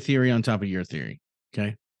this could be a theory on top of your theory.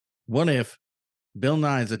 Okay. What if Bill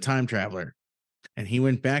Nye is a time traveler and he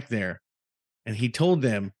went back there and he told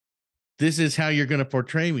them, this is how you're going to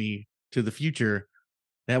portray me to the future.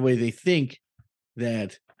 That way they think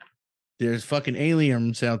that there's fucking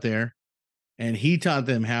aliens out there. And he taught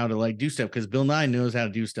them how to like do stuff because Bill Nye knows how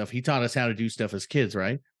to do stuff. He taught us how to do stuff as kids,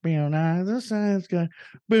 right? Bill Nye, the science guy,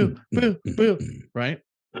 boo, boo, boo, right?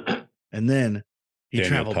 And then he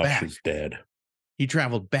traveled back. Is dead. He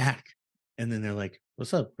traveled back, and then they're like,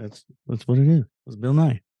 "What's up? That's what it is. It's Bill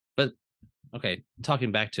Nye." But okay,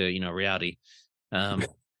 talking back to reality, I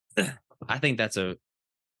think that's a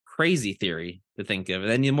crazy theory to think of.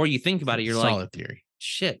 And then the more you think about it, you're solid like, theory.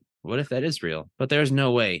 Shit. What if that is real? But there's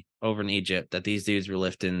no way over in Egypt that these dudes were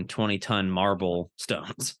lifting 20-ton marble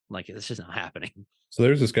stones. Like, it's just not happening. So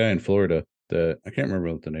there's this guy in Florida that I can't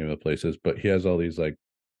remember what the name of the place is, but he has all these like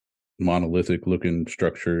monolithic looking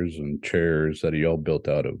structures and chairs that he all built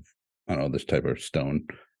out of, I don't know, this type of stone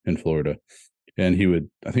in Florida. And he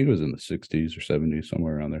would, I think it was in the 60s or 70s,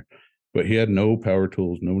 somewhere around there. But he had no power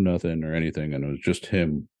tools, no nothing or anything. And it was just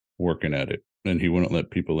him working at it. And he wouldn't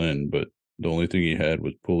let people in, but the only thing he had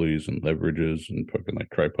was pulleys and leverages and fucking like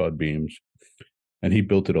tripod beams. And he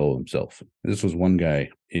built it all himself. This was one guy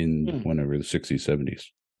in whenever the 60s, 70s.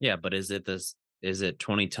 Yeah, but is it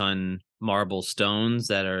 20-ton marble stones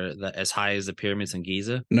that are as high as the pyramids in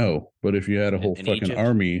Giza? No, but if you had a whole fucking Egypt?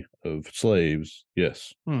 Army of slaves,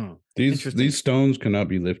 yes. These stones cannot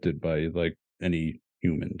be lifted by like any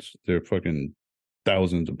humans. They're fucking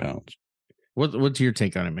thousands of pounds. What's your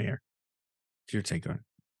take on it, Mayor? What's your take on it?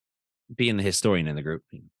 Being the historian in the group.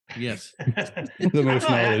 Yes. The most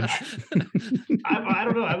knowledge. I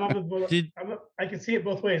don't know. I'm on the, I can see it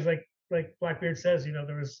both ways. Like Blackbeard says,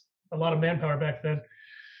 there was a lot of manpower back then.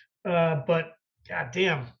 But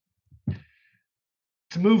goddamn,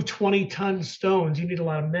 to move 20-ton stones, you need a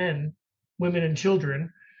lot of men, women, and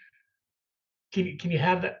children. Can you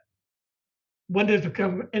have that? When does it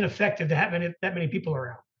become ineffective to have that many people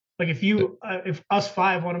around? Like if us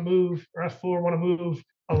 5 want to move, or us 4 want to move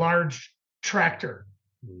a large tractor,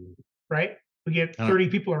 right? We get 30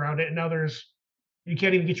 people around it, and now you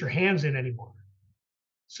can't even get your hands in anymore.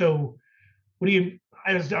 So I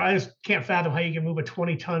just can't fathom how you can move a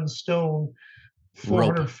 20-ton stone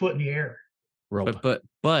 400 foot in the air.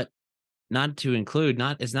 But not to include,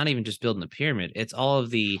 it's not even just building the pyramid. It's all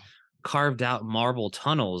of the carved out marble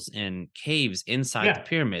tunnels and caves inside the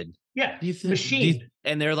pyramid. Yeah, machined.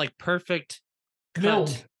 And they're like perfect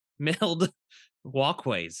milled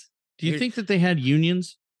walkways. Do you think that they had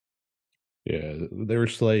unions? Yeah, they were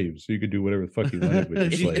slaves. So you could do whatever the fuck you wanted with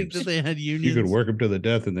your slaves. Think that they had unions? You could work them to the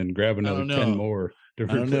death and then grab another 10 more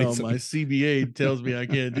different places. My CBA tells me I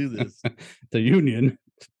can't do this. The union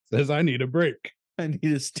says I need a break. I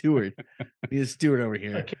need a steward. I need a steward over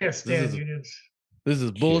here. I can't stand unions. This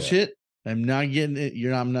is bullshit. Yeah. I'm not getting it.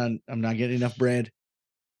 I'm not getting enough bread.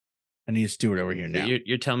 I need a steward over here now.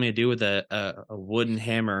 You're telling me a dude with a wooden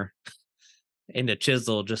hammer and a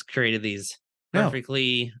chisel just created these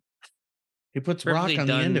perfectly. He puts rock on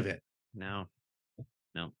the end of it. No,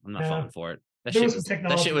 I'm not falling for it. That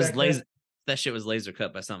shit was laser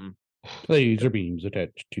cut by something. Laser beams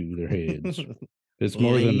attached to their heads. It's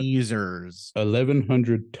more lasers. than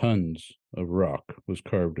 1,100 tons of rock was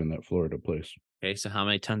carved in that Florida place. Okay, so how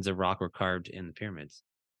many tons of rock were carved in the pyramids?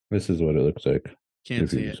 This is what it looks like. Can't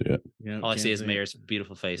see it. Yeah, all I see is Mayor's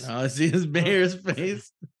beautiful face. All I see is Mayor's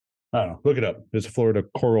face. I don't know. Look it up. It's a Florida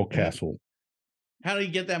coral castle. How did he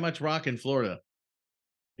get that much rock in Florida?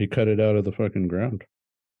 He cut it out of the fucking ground.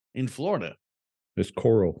 In Florida? This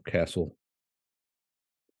coral castle.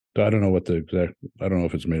 I don't know what I don't know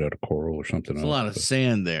if it's made out of coral or something There's else. A lot of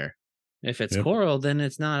sand there. If it's coral, then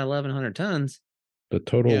it's not 1,100 tons. The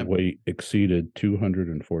total weight exceeded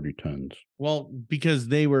 240 tons. Well, because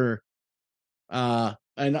they were, and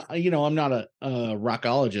I'm not a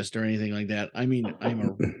rockologist or anything like that. I mean, I am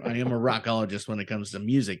a rockologist when it comes to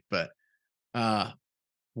music, but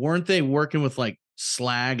weren't they working with like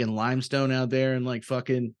slag and limestone out there and like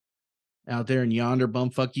fucking out there in yonder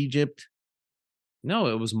bumfuck Egypt? No,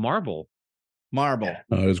 it was marble. Marble. Yeah.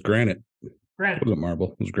 It was granite. Granite. It wasn't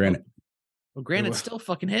marble. It was granite. Well, granite's still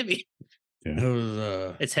fucking heavy. Yeah. It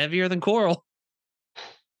was, it's heavier than coral.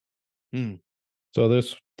 So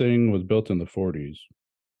this thing was built in the 40s.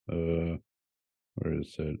 Where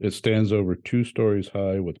is it? It stands over 2 stories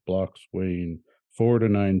high with blocks weighing 4 to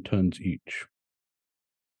 9 tons each.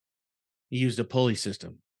 he used a pulley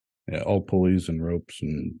system. Yeah, all pulleys and ropes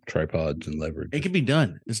and tripods and leverage. It can be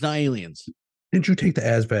done. It's not aliens. Didn't you take the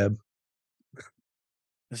ASVAB?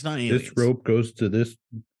 It's not aliens. This rope goes to this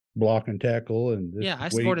block and tackle, and this I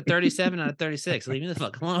scored a 37 out of 36. Leave me the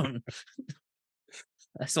fuck alone.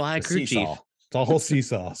 That's why I crew chief. It's all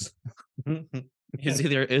seesaws. It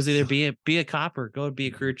was either be a cop or go be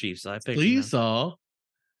a crew chief. So I picked seesaw.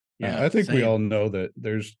 Yeah, I think we all know that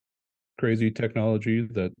there's crazy technology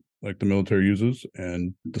that like the military uses,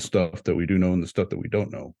 and the stuff that we do know and the stuff that we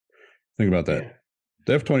don't know. Think about that. Yeah.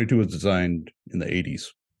 The F-22 was designed in the 80s.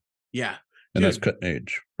 Yeah. And that's cutting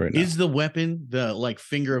edge right now. Is the weapon the like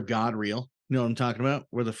finger of God real? You know what I'm talking about?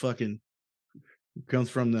 Where the fucking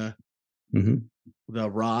comes from the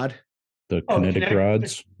rod. The kinetic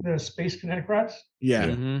rods. The space kinetic rods?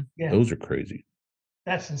 Yeah. Yeah. Those are crazy.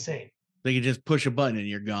 That's insane. They can just push a button and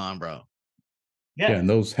you're gone, bro. Yeah. And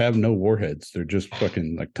those have no warheads. They're just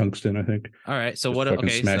fucking like tungsten, I think. All right. So just what? Fucking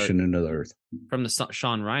Okay. smashing into the earth. From the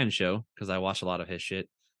Sean Ryan show, because I watch a lot of his shit.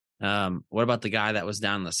 What about the guy that was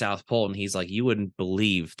down in the South Pole? And he's like, you wouldn't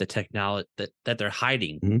believe the technology that they're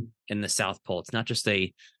hiding in the South Pole. It's not just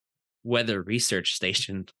a weather research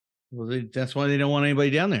station. Well, that's why they don't want anybody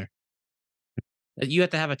down there. You have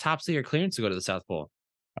to have a top secret clearance to go to the South Pole.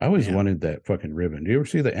 I always wanted that fucking ribbon. Do you ever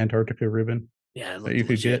see the Antarctica ribbon? Yeah, that you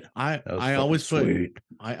could get. I always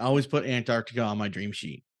put Antarctica on my dream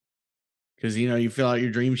sheet, because you fill out your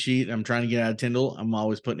dream sheet. I'm trying to get out of Tyndall. I'm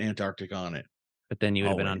always putting Antarctica on it. But then you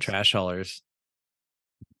would have been on trash haulers.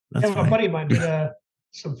 That's a buddy of mine did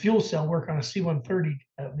some fuel cell work on a C-130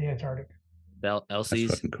 out in the Antarctic. LCs.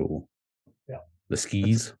 That's fucking cool. Yeah. The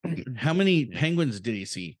skis. How many penguins did he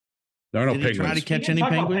see? There are no penguins. Did he try to catch any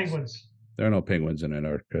penguins? There are no penguins in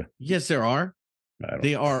Antarctica. Yes, there are.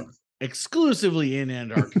 They are exclusively in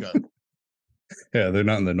Antarctica. Yeah, they're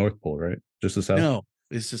not in the North Pole, right? Just the South? No,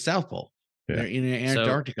 it's the South Pole. Yeah. They're in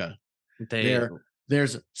Antarctica. So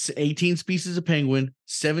there's 18 species of penguin,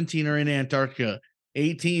 17 are in Antarctica.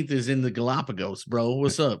 18th is in the Galapagos, bro.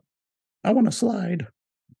 What's up? I want to slide.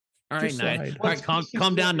 All right, Nigel. All right,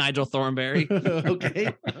 calm down, Nigel Thornberry. Okay.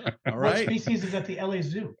 All right. What species is at the LA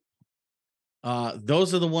Zoo?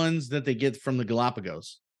 Those are the ones that they get from the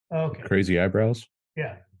Galapagos. Okay. Crazy eyebrows?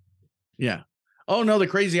 Yeah. Yeah. Oh no, the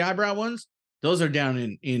crazy eyebrow ones, those are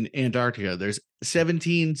down in Antarctica. There's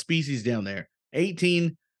 17 species down there,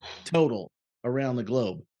 18 total around the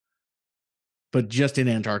globe, but just in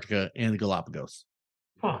Antarctica and the Galapagos.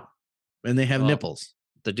 Huh. And they have nipples.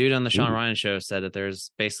 The dude on the Sean Ryan show said that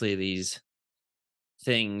there's basically these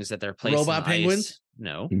things that they're placed robot penguins. Ice.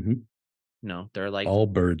 No, no, they're like all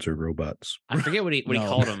birds are robots. I forget what he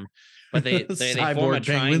called them, but they form a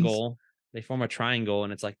triangle. They form a triangle,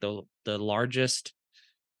 and it's like the largest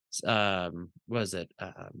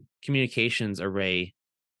communications array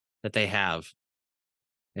that they have.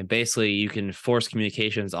 And basically you can force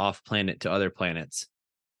communications off planet to other planets.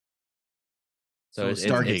 So it's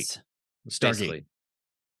Stargate. Stargate.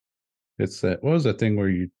 It's that. What was that thing where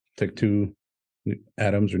you take 2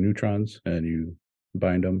 atoms or neutrons and you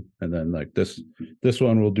bind them, and then like this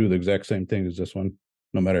one will do the exact same thing as this one,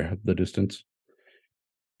 no matter the distance.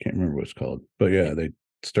 Can't remember what it's called, but yeah, they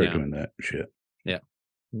start doing that shit. Yeah,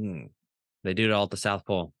 they do it all at the South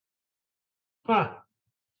Pole. Huh.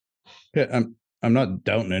 Yeah, I'm not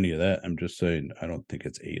doubting any of that. I'm just saying I don't think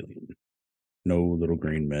it's alien. No little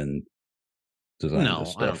green men designed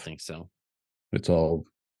this stuff. I don't think so. It's all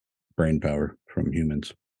brain power from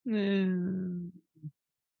humans.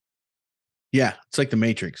 Yeah, it's like the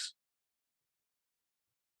Matrix.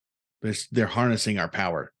 They're harnessing our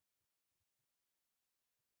power.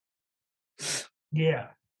 Yeah.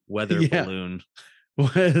 Weather balloon.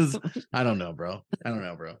 I don't know, bro.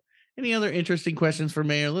 Any other interesting questions for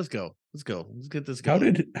Mayor? Let's go. Let's get this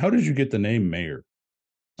going. How did you get the name Mayor?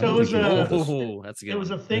 So it was that's a good. It was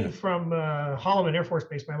a thing from Holloman Air Force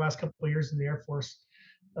Base. My last couple of years in the Air Force.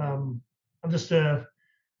 I'm just I've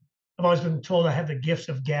always been told I have the gifts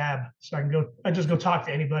of gab, so I just go talk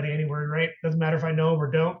to anybody anywhere, right? Doesn't matter if I know them or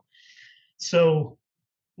don't. So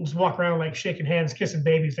I just walk around like shaking hands, kissing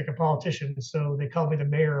babies like a politician. So they called me the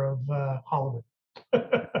mayor of Holloman.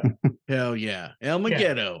 Hell yeah, El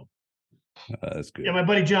Magedo. That's good. Yeah, my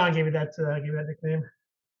buddy John gave me that nickname.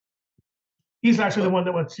 He's actually the one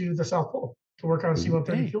that went to the South Pole to work on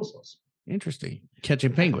C-130 fuel cells. Interesting,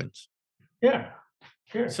 catching penguins. Yeah.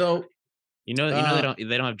 Sure. So they don't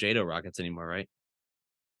have JATO rockets anymore, right?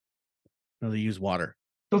 No, they use water.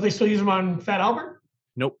 Don't they still use them on Fat Albert?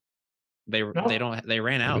 Nope. They don't. They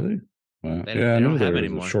ran out. Really? They don't have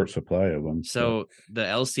anymore. A short supply of them. So the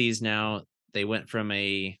LCs now, they went from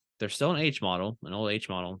they're still an H model, an old H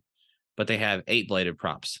model, but they have 8-bladed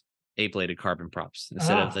props, 8-bladed carbon props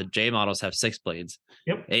instead of the J models have 6 blades.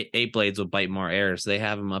 Yep. 8 blades will bite more air, so they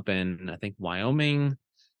have them up in I think Wyoming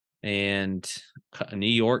and New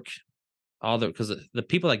York. Because the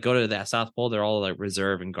people that go to that South Pole, they're all like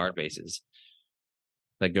reserve and guard bases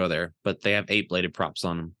that go there, but they have 8-bladed props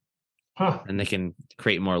on them. And they can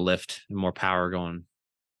create more lift and more power going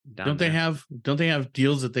down. Don't they have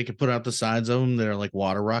deals that they can put out the sides of them that are like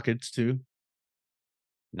water rockets too?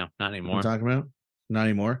 No, not anymore. What I'm talking about? Not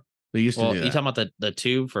anymore. They used to do that. You talking about the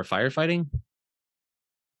tube for firefighting?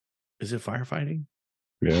 Is it firefighting?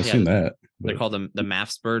 Yeah, I've seen that. They're called the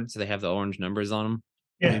MAFS birds. So they have the orange numbers on them.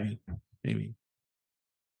 Yeah. Maybe.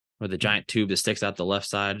 Or the giant tube that sticks out the left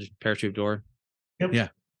side parachute door. Yep. Yeah.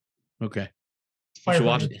 Okay.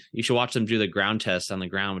 You should watch them do the ground test on the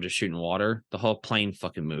ground with just shooting water. The whole plane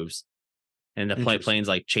fucking moves. And the plane's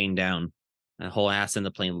like chained down. And the whole ass in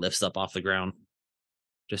the plane lifts up off the ground.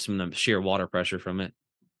 Just from the sheer water pressure from it.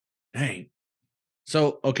 Dang.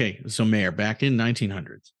 So Mayor, back in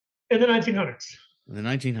 1900s. In the 1900s.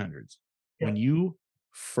 Yeah. When you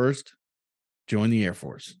first joined the Air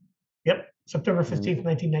Force. Yep. September 15th,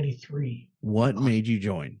 1993. What made you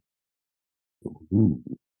join? Ooh.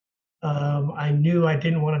 I knew I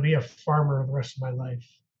didn't want to be a farmer the rest of my life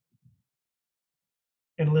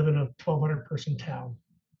and live in a 1,200 person town.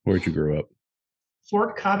 Where'd you grow up?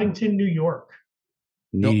 Fort Covington, New York.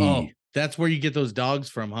 Oh, that's where you get those dogs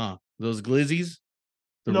from, huh? Those glizzies?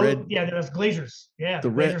 Yeah, those Glaziers. Yeah, the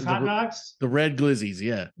Glazers hot dogs. The red glizzies,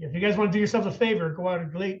 yeah. If you guys want to do yourself a favor, go out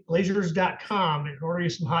to glaziers.com and order you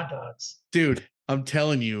some hot dogs. Dude, I'm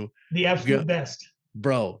telling you. The absolute best.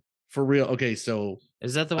 Bro, for real. Okay, so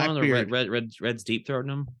is that the one with the red's deep throating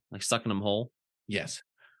them? Like sucking them whole? Yes.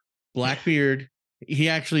 Blackbeard, he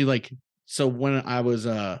actually so when I was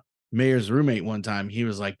Mayor's roommate one time, he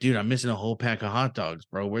was like, dude, I'm missing a whole pack of hot dogs,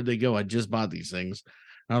 bro. Where'd they go? I just bought these things.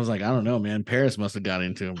 I was like, I don't know, man. Paris must have got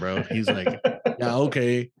into him, bro. He's like, yeah,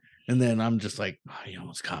 okay. And then I'm just like, oh, he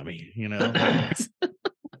almost caught me,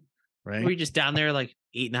 right? Were you just down there like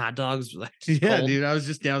eating hot dogs? Yeah, cold? Dude. I was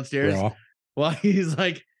just downstairs while he's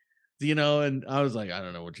like, and I was like, I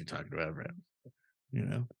don't know what you're talking about,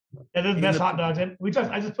 man. And they're the best hot dogs. And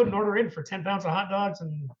I just put an order in for 10 pounds of hot dogs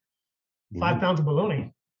and 5 pounds of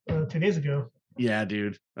bologna 2 days ago. Yeah,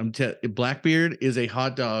 dude. Blackbeard is a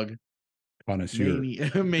hot dog connoisseur.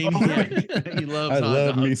 Maniac. He loves hot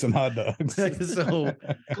dogs. Me some hot dogs. So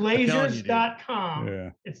Glaziers.com. Yeah.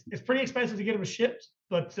 It's pretty expensive to get them shipped,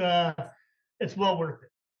 but it's well worth it.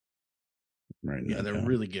 Right. Yeah, they're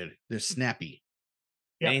really good. They're snappy.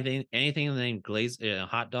 Yep. Anything in the name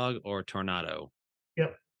hot dog or tornado.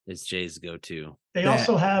 Yep. It's Jay's go-to. They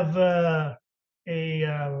also have a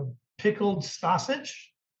pickled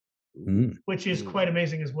sausage, which is quite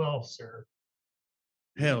amazing as well, sir.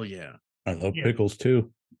 Hell yeah. I love pickles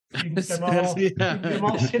too. You can get them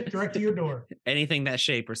all shipped direct to your door. Anything that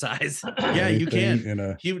shape or size. Yeah, you can. In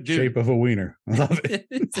a shape of a wiener. I love it.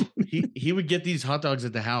 He would get these hot dogs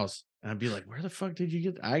at the house. And I'd be like, where the fuck did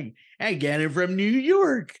you get I got it from New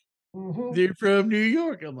York. Mm-hmm. They're from New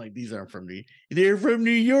York. I'm like, these aren't from they're from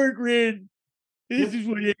New York, Red. This is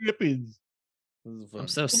what happens. I'm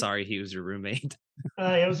so sorry he was your roommate.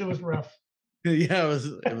 It was rough. Yeah,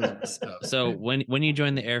 it was tough. So when you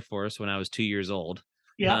joined the Air Force when I was 2 years old.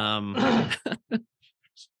 Yeah.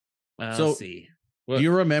 Let's see. Do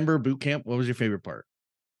you remember boot camp? What was your favorite part?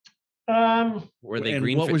 Were they And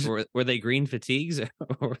green? what was- Were they green fatigues? Or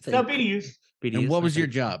were they No, BDUs. BDUs? And what was Okay. your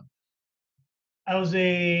job? I was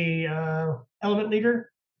a element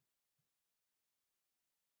leader.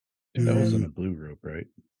 That wasn't a blue rope, right?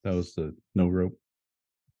 That was the no rope.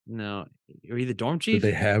 No, were you the dorm Did chief?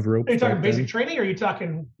 they have ropes? Are you talking back basic then? training, or are you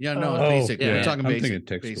talking? Yeah, no, Oh, basic. yeah, We're yeah. talking I'm basic. thinking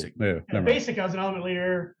tech school. Basic. Yeah, Yeah, never mind. basic. I was an element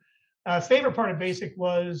leader. Favorite part of basic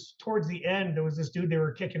was towards the end. There was this dude they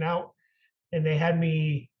were kicking out, and they had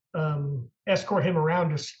me escort him around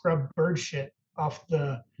to scrub bird shit off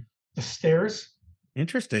the stairs.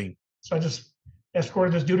 Interesting. So I just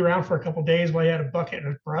escorted this dude around for a couple days while he had a bucket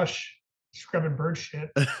and a brush, scrubbing bird shit.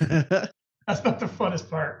 That's not the funnest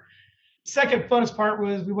part. Second funnest part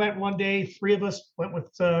was we went one day, 3 of us went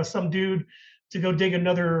with some dude to go dig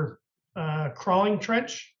another crawling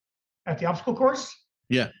trench at the obstacle course.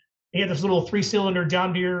 Yeah. He had this little 3-cylinder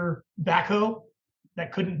John Deere backhoe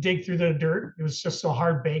that couldn't dig through the dirt. It was just so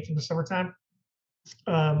hard baked in the summertime.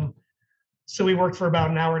 So we worked for about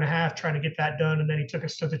an hour and a half trying to get that done. And then he took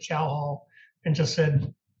us to the chow hall and just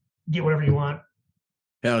said, get whatever you want.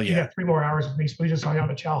 Hell He yeah. got 3 more hours with me. So we just hung out in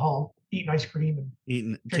the chow hall, eating ice cream and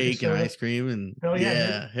Eating drinking cake and soda. ice cream and Hell yeah,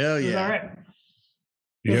 yeah, hell it was all yeah. right.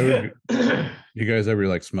 You It was ever, good. you guys ever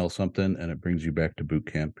like smell something and it brings you back to boot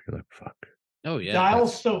camp? You're like, fuck. Oh yeah. Dial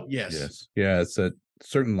soap. Yes. Yes. Yeah, it's a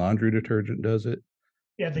certain laundry detergent does it.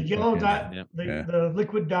 Yeah, the yellow Yeah, dial, yeah. the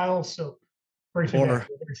liquid dial soap. Brings me Or- back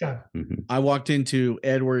every time. Mhm. I walked into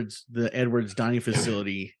the Edwards dining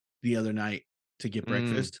facility the other night to get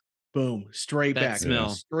breakfast. Boom, straight That back, smell.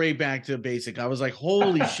 straight back to basic. I was like,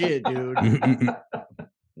 holy shit, dude.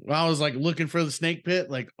 I was like looking for the snake pit,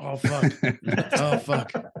 like, oh fuck. Oh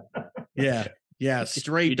fuck. Yeah,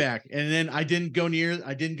 straight back. And then I didn't go near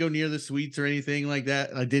the suites or anything like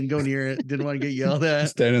that. I didn't go near it. Didn't want to get yelled at.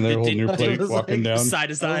 Standing there It holding your didn't- plate, I was walking like, down. Side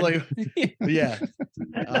to I was side. like, yeah.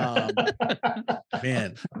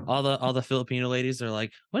 Man. all the Filipino ladies are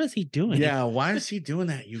like, what is he doing? Yeah, why is he doing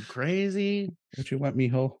that? You crazy? Don't you want me,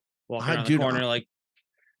 ho? Walking around Dude, the corner like,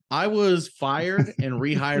 I was fired and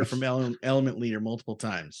rehired from element leader multiple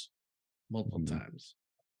times.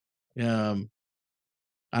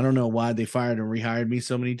 I don't know why they fired and rehired me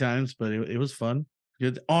so many times, but it was fun.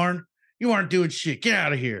 Good. Arn, you aren't doing shit. Get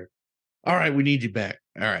out of here. All right, we need you back.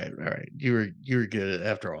 All right. You were good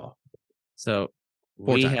after all. so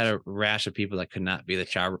 4 we times. had a rash of people that could not be the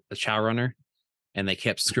chow runner, and they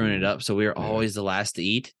kept screwing it up. So we were always the last to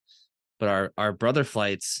eat. But our brother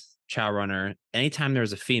flight's chow runner, anytime there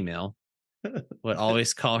was a female, would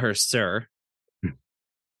always call her sir.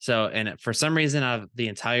 So, and for some reason, out of the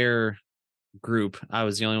entire group, I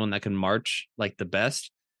was the only one that could march like the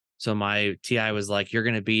best. So my TI was like, "You're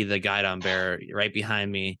gonna be the guidon bearer right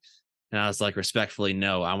behind me," and I was like, respectfully,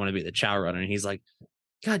 "No, I want to be the chow runner." And he's like,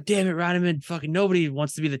 "God damn it, Rodiman, fucking nobody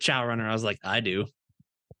wants to be the chow runner." I was like, "I do,"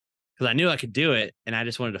 because I knew I could do it, and I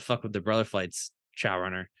just wanted to fuck with the brother flight's chow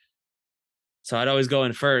runner. So I'd always go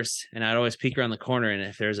in first, and I'd always peek around the corner, and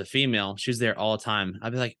if there's a female, she's there all the time.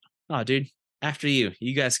 I'd be like, "Oh, dude, after you.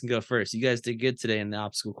 You guys can go first. You guys did good today in the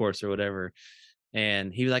obstacle course or whatever."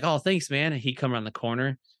 And he'd be like, "Oh, thanks, man." And he'd come around the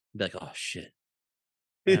corner, be like, "Oh shit."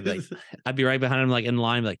 And I'd be like, I'd be right behind him, like in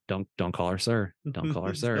line, like, don't call her sir. Don't call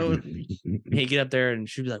her sir. And he'd get up there and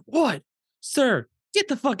she'd be like, "What? Sir, get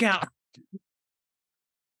the fuck out."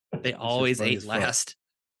 They always funny ate as fuck. last.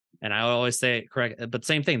 And I always say it correct, but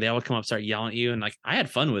same thing. They always come up, start yelling at you, and like I had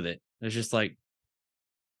fun with it. It's just like,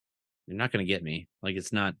 you're not gonna get me. Like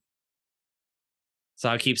it's not. So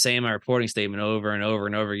I keep saying my reporting statement over and over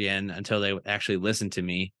and over again until they would actually listen to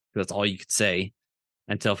me. That's all you could say.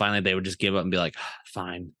 Until finally they would just give up and be like,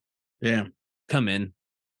 "Fine, Yeah. come in."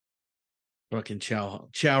 Fucking chow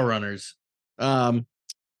runners. I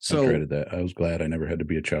So dreaded that. I was glad I never had to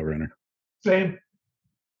be a chow runner. Same.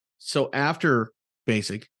 so after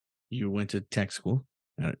basic, you went to tech school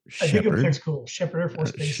at I did go to tech Shepherd. school, Shepherd Air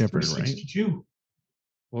Force Base, Shepherd, right? 362.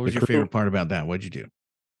 What was The your crew- favorite part about that? What'd you do?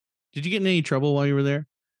 Did you get in any trouble while you were there?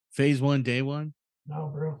 Phase 1, day 1? No,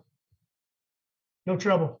 bro. No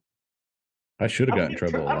trouble. I should have I gotten in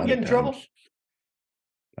don't get trouble. I a don't lot get of in trouble. times.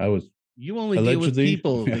 I was You only deal with Allegedly.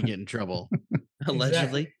 people Yeah. that get in trouble.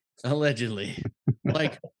 Allegedly. Allegedly.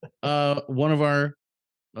 Like one of our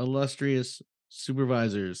illustrious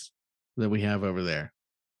supervisors that we have over there.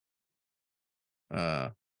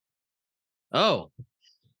 Oh,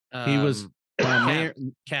 He was Mayor.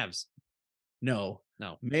 Cavs. No,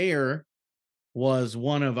 No. Mayor was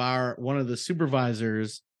one of the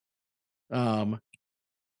supervisors.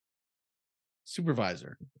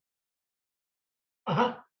 Supervisor.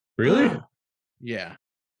 Uh-huh. really. Yeah.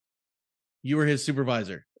 You were his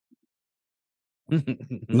supervisor.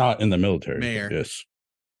 Not in the military. but Mayor. Yes.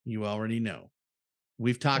 You already know.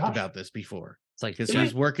 We've talked about this before. It's like because he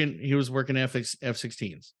was working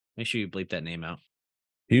F-16s. Make sure you bleep that name out.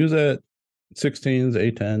 He was at 16s,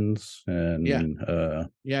 A-10s, and he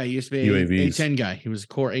used to be UAVs. A-10 guy. He was a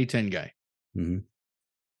core A-10 guy. Mm-hmm.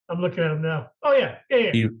 I'm looking at him now. Oh yeah.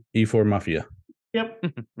 E4 Mafia. Yep.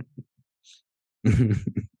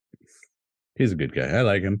 He's a good guy. I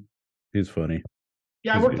like him. He's funny.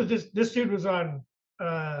 Yeah, I worked with this dude was on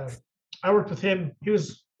I worked with him. He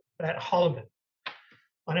was at Holloman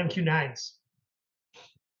on MQ-9s.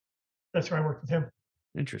 That's where I worked with him.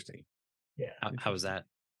 Interesting. Yeah. How was that?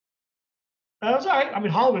 It was all right. I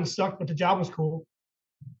mean, Holloman sucked, but the job was cool.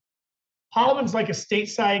 Holloman's like a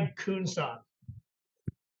stateside coon song.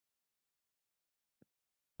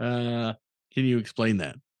 Can you explain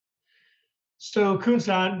that? So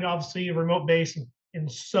Kunsan, obviously a remote base in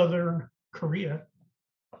southern Korea.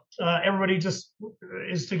 Everybody just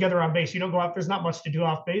is together on base. You don't go out. There's not much to do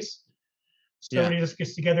off base. So everybody just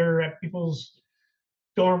gets together at people's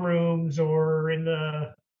dorm rooms or in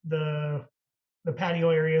the patio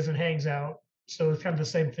areas and hangs out. So it's kind of the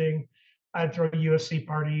same thing. I'd throw UFC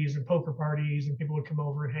parties and poker parties, and people would come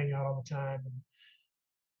over and hang out all the time. And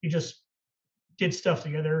you just did stuff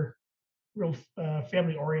together, real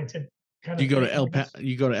family oriented kind of. You go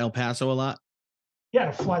to El Paso a lot?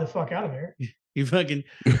 Yeah, fly the fuck out of there. You fucking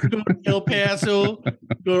go to El Paso,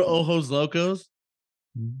 go to Ojos Locos.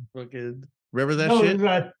 Fucking remember that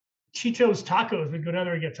shit? Chicho's Tacos. We'd go down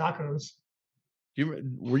there and get tacos.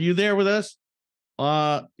 Were you there with us?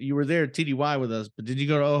 You were there at TDY with us, but did you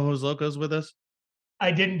go to Ojos Locos with us?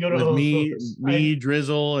 I didn't go to Ojos Locos. Me,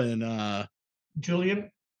 Drizzle, and Julian.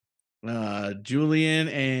 Julian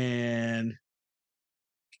and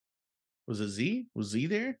was it Z? Was Z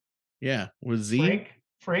there? Yeah, was Z?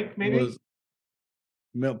 Frank, maybe.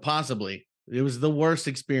 Possibly. It was the worst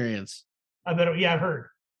experience. I bet. I heard.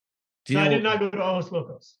 I did not go to Ojos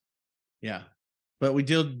Locos. Yeah, but we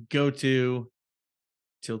did go to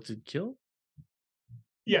Tilted Kill.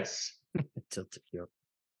 Yes. Tilted Kill.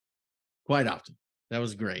 Quite often. That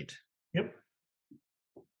was great. Yep.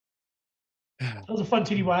 That was a fun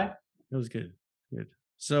TDY. It was good. Good.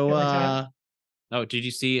 So did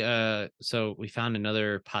you see so we found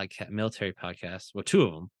another military podcast. Well, two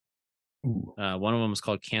of them. One of them was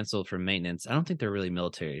called Canceled for Maintenance. I don't think they're really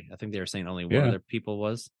military. I think they were saying only one of their people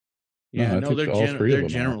was. Yeah, no, they're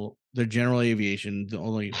general aviation.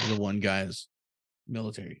 The one guy is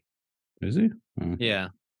military. Is he? Oh. Yeah.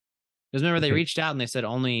 Because remember, they reached out and they said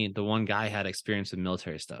only the one guy had experience with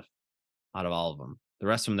military stuff out of all of them. The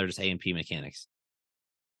rest of them, they're just A&P mechanics.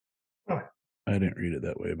 I didn't read it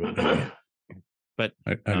that way, but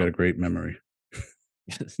I got a great memory.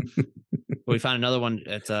 We found another one.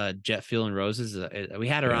 It's Jet Fuel and Roses. We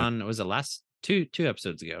had her on. It was the last two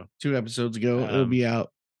episodes ago. 2 episodes ago. It'll be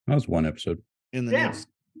out. That was one episode in the next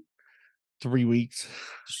 3 weeks.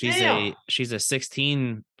 She's a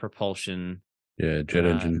 16 propulsion. Yeah, jet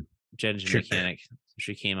engine mechanic.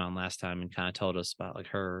 She came on last time and kind of told us about like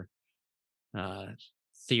her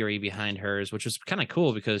theory behind hers, which was kind of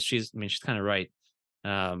cool because she's kind of right.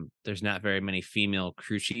 There's not very many female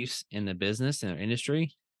crew chiefs in the business, in their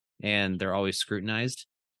industry, and they're always scrutinized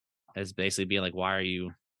as basically being like, why are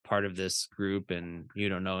you part of this group and you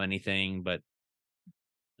don't know anything? But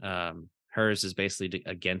hers is basically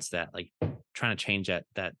against that, like trying to change that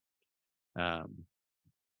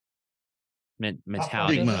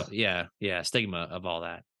mentality. Stigma of all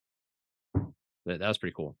that. But that was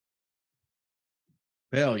pretty cool.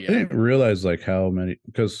 Hell yeah. I didn't realize like how many,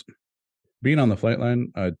 because being on the flight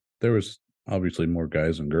line, there was obviously more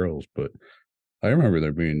guys than girls, but I remember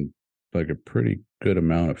there being like a pretty good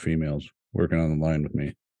amount of females working on the line with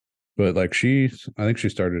me. But like I think she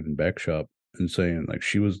started in back shop and saying like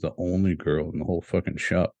she was the only girl in the whole fucking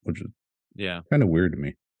shop, which is kind of weird to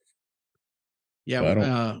me.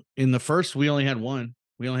 Yeah, in the first we only had one.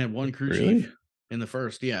 We only had one crew chief in the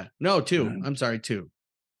first. Yeah, no, 2. Yeah. I'm sorry, 2.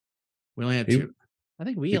 We only had 2. I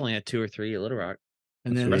think we only had 2 or 3 at Little Rock.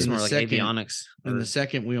 And then the more like avionics. In the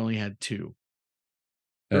second, we only had 2.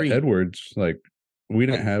 At Edwards, like we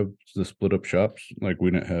didn't have the split up shops. Like we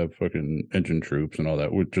didn't have fucking engine troops and all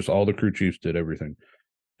that. We just all the crew chiefs did everything.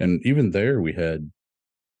 And even there, we had,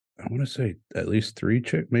 I want to say at least 3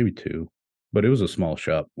 chicks, maybe 2, but it was a small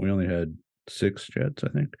shop. We only had 6 jets, I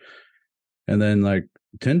think. And then like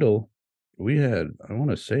Tyndall, we had, I want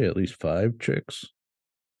to say at least 5 chicks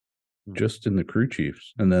just in the crew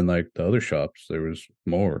chiefs. And then like the other shops, there was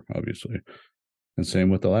more, obviously. And same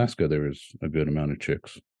with Alaska, there was a good amount of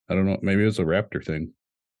chicks. I don't know, maybe it was a Raptor thing,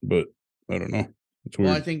 but I don't know. It's weird.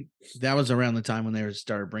 Well, I think that was around the time when they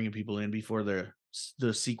started bringing people in before the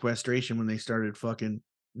sequestration, when they started fucking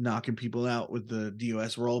knocking people out with the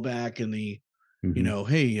DOS rollback and the, Mhm. you know,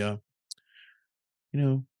 hey,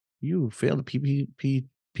 you failed the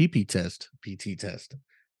PT test.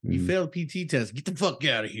 You Mhm. failed the PT test. Get the fuck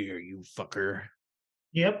out of here, you fucker.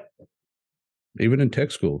 Yep. Even in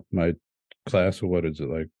tech school, my class of what is it,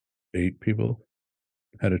 like 8 people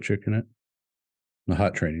had a chick in it. The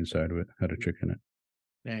hot training side of it had a chick in it.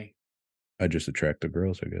 Hey. I just attract the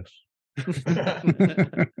girls, I guess.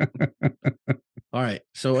 All right.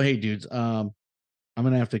 So hey, dudes, I'm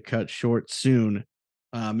gonna have to cut short soon.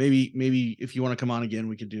 Maybe if you want to come on again,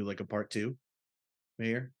 we could do like a part 2.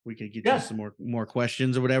 Mayor, we could get you some more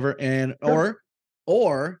questions or whatever. And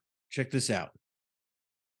or check this out.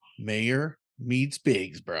 Mayor meets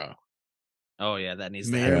Biggs, bro. Oh yeah, that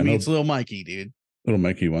needs Mayor meets Little Mikey, dude. Little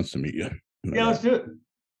Mikey wants to meet you. Yeah, let's do it.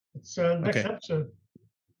 It's next episode.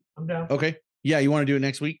 I'm down. Okay. Yeah, you want to do it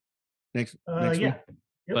next week? Next week? Yep.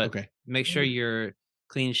 But okay. Make sure you're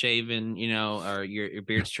clean shaven, or your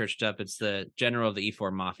beard's churched up. It's the general of the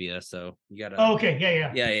E4 Mafia, so you gotta. Oh, okay.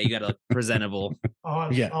 Yeah. You gotta look presentable. I'll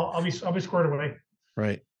be squared away.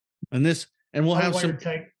 Right. And we'll have some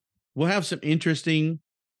tight. We'll have some interesting,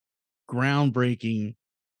 groundbreaking,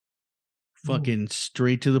 fucking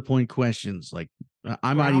straight to the point questions. Like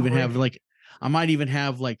I might even have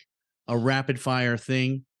like a rapid fire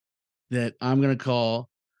thing that I'm gonna call,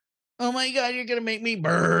 oh my God, you're gonna make me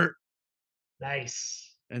burr.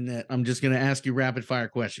 Nice. And that I'm just gonna ask you rapid fire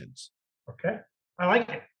questions. Okay. I like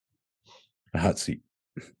it. A hot seat.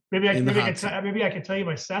 Maybe I can tell you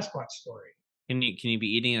my Sasquatch story. Can you be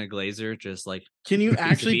eating a glazer just like? Can you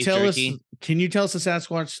actually tell us? Can you tell us a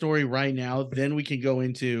Sasquatch story right now? Then we can go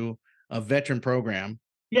into a veteran program.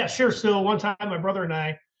 Yeah, sure. So one time, my brother and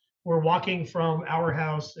I were walking from our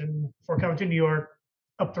house in Fort Covington, New York,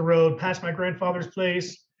 up the road past my grandfather's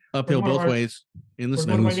place, uphill both ways in the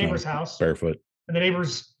snow. One of my neighbor's house, barefoot, and the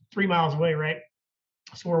neighbor's 3 miles away, right?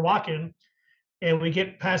 So we're walking, and we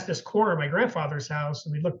get past this corner of my grandfather's house,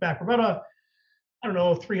 and we look back. We're about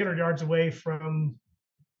 300 yards away from,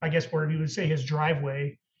 I guess, where you would say his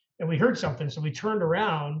driveway. And we heard something. So we turned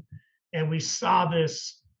around and we saw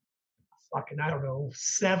this fucking,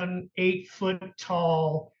 7-8 foot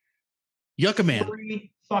tall Yucca Man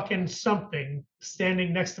fucking something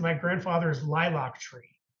standing next to my grandfather's lilac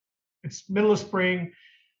tree. It's middle of spring,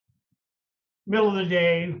 middle of the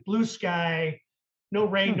day, blue sky, no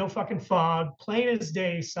rain, no fucking fog, plain as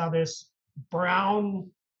day. Saw this brown,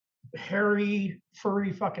 hairy,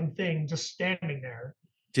 furry fucking thing just standing there.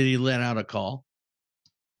 Did he let out a call?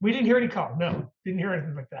 We didn't hear any call. No, didn't hear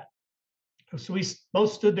anything like that. So we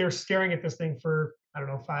both stood there staring at this thing for,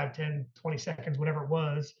 5, 10, 20 seconds, whatever it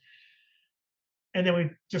was. And then we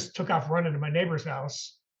just took off running to my neighbor's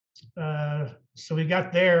house. So we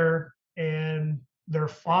got there, and their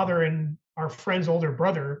father and our friend's older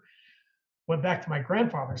brother went back to my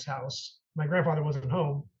grandfather's house. My grandfather wasn't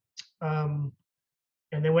home. And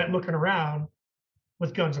they went looking around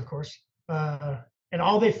with guns, of course. And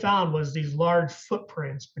all they found was these large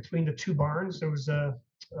footprints between the two barns. There was a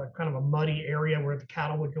kind of a muddy area where the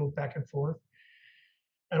cattle would go back and forth.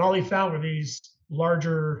 And all they found were these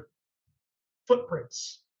larger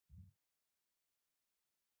footprints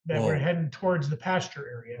that were heading towards the pasture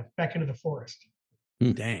area, back into the forest.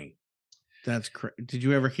 Dang. That's crazy. Did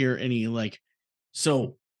you ever hear any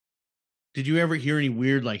did you ever hear any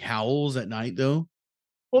weird howls at night though?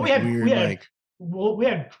 Well, we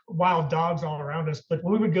had wild dogs all around us, but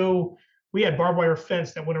when we would go, we had barbed wire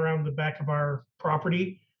fence that went around the back of our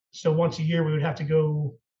property. So once a year we would have to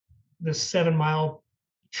go this 7-mile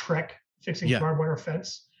trek fixing barbed wire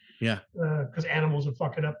fence. Yeah. Because animals would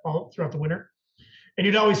fuck it up all throughout the winter. And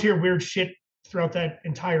you'd always hear weird shit throughout that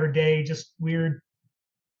entire day, just weird.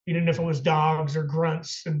 You didn't know if it was dogs or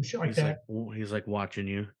grunts and shit like that. He's like watching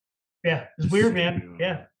you. Yeah, it's weird, man.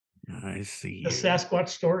 Yeah. I see the Sasquatch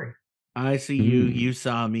story. I see you. You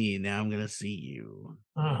saw me. Now I'm going to see you.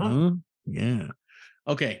 Uh-huh. Yeah.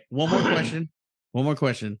 Okay. One more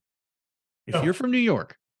question. If you're from New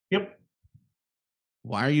York. Yep.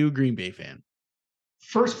 Why are you a Green Bay fan?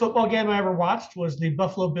 First football game I ever watched was the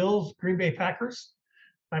Buffalo Bills, Green Bay Packers.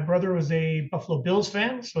 My brother was a Buffalo Bills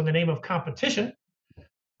fan. So in the name of competition,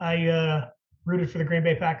 I rooted for the Green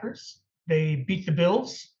Bay Packers. They beat the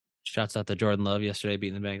Bills. Shouts out to Jordan Love yesterday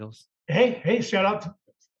beating the Bengals. Hey, shout out to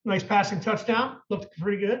nice passing touchdown. Looked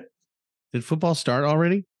pretty good. Did football start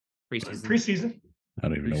already? Preseason. I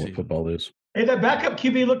don't even know what football is. Hey, that backup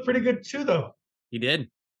QB looked pretty good too, though. He did.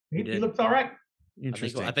 He looked all right.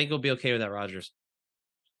 Interesting. I think we'll be okay with that, Rodgers.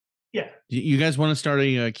 Yeah. You guys want to start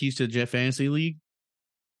a Keys to the Jet Fantasy League?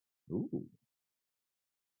 Ooh.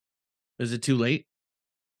 Is it too late?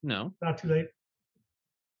 No. Not too late.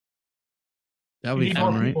 That would be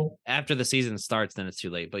fun, right? After the season starts, then it's too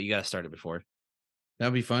late, but you got to start it before.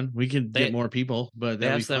 That'd be fun. We could get more people, but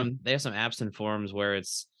that'd be fun. They have some apps and forums where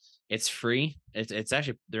it's free. It's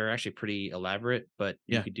actually, they're actually pretty elaborate, but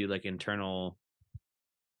you could do like internal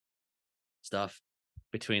stuff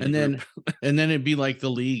between and then group. And then it'd be like the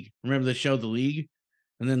league. Remember the show The League?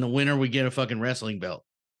 And then the winner would get a fucking wrestling belt.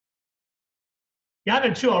 Yeah, I've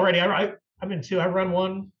been 2 already. I've been 2. I run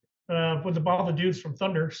one with all the dudes from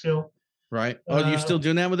Thunder still. Right. Oh, you're still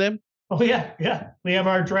doing that with them? Oh yeah. We have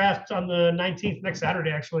our draft on the 19th, next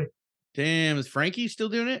Saturday, actually. Damn, is Frankie still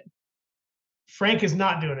doing it? Frank is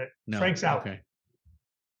not doing it. No. Frank's out. Okay.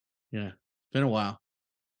 Yeah. It's been a while.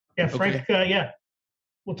 Yeah, Frank, yeah.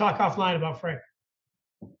 We'll talk offline about Frank.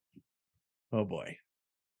 Oh boy.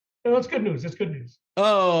 No, that's good news. That's good news.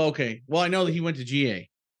 Oh, okay. Well, I know that he went to GA.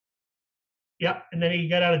 Yep. And then he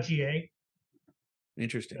got out of GA.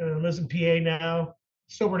 Interesting. Lives in PA now.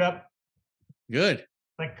 Sobered up. Good.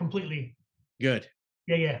 Like completely. Good.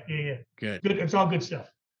 Yeah. Good. It's all good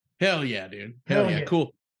stuff. Hell yeah, dude. Hell yeah.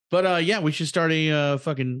 Cool. But yeah, we should start a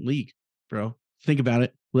fucking league, bro. Think about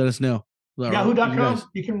it. Let us know. Yahoo.com.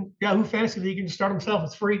 You can Yahoo Fantasy League. You can start himself.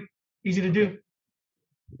 It's free. Easy to do.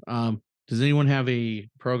 Does anyone have a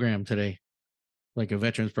program today? Like a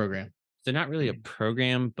veterans program? They're not really a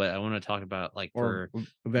program, but I want to talk about like for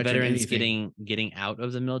veterans getting out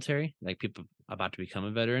of the military, like people about to become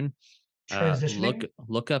a veteran.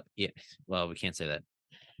 Look up. Yeah. Well, we can't say that.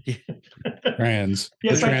 Trans.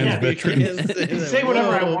 Yes, trans veterans. Say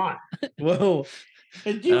whatever I want. Whoa.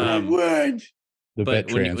 And do that word.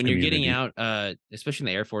 But when you're getting out, especially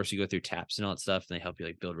in the Air Force, you go through TAPS and all that stuff, and they help you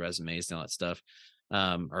like build resumes and all that stuff,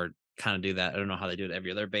 or kind of do that. I don't know how they do it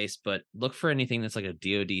every other base, but look for anything that's like a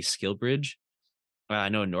DoD skill bridge. I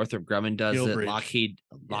know Northrop Grumman does it.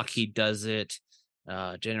 Lockheed does it.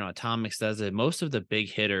 General Atomics does it. Most of the big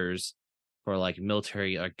hitters for like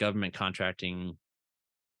military or government contracting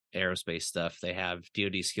aerospace stuff, they have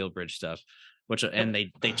DoD skill bridge stuff, and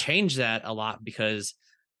they change that a lot because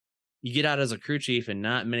you get out as a crew chief and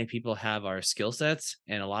not many people have our skill sets,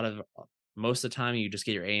 and most of the time you just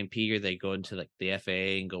get your A&P or they go into like the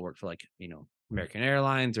FAA and go work for like American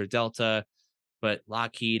Airlines or Delta. But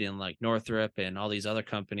Lockheed and like Northrop and all these other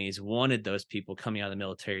companies wanted those people coming out of the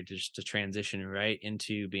military to transition right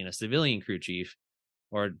into being a civilian crew chief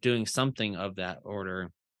or doing something of that order,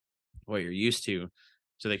 what you're used to.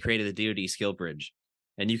 So they created the DoD skill bridge,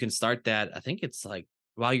 and you can start that. I think it's like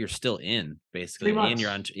while you're still in, basically, and you're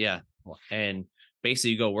on. Yeah. And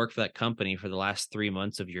basically you go work for that company for the last 3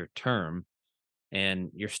 months of your term, and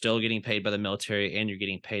you're still getting paid by the military and you're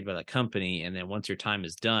getting paid by that company. And then once your time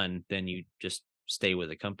is done, then you just stay with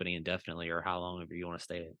the company indefinitely or how long ever you want to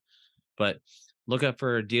stay. But look up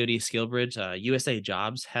for DoD skill bridge. USA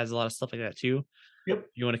Jobs has a lot of stuff like that too. Yep.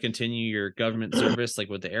 You want to continue your government service, like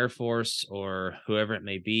with the Air Force or whoever it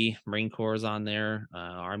may be, Marine Corps is on there,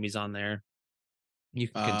 Army's on there. You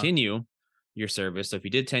can continue your service. So if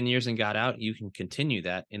you did 10 years and got out, you can continue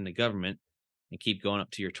that in the government and keep going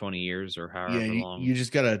up to your 20 years or however long. You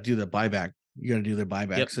just got to do the buyback. You got to do the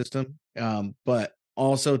buyback system. But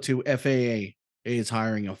also to FAA is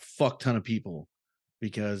hiring a fuck ton of people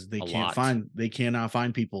because they cannot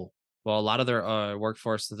find people. Well, a lot of their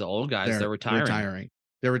workforce, the old guys, they're retiring.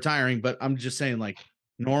 They're retiring, but I'm just saying, like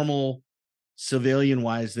normal civilian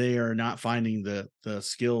wise, they are not finding the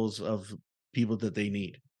skills of people that they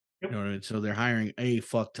need. Yep. You know what I mean? So they're hiring a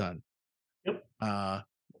fuck ton. Yep.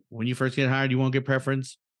 When you first get hired, you won't get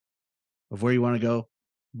preference of where you want to go,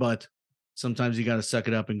 but sometimes you got to suck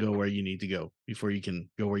it up and go where you need to go before you can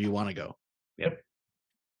go where you want to go. Yep.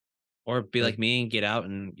 Or be like me and get out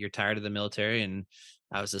and you're tired of the military, and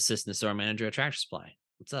I was assistant store manager at Tractor Supply.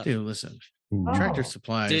 What's up? Dude, listen. Tractor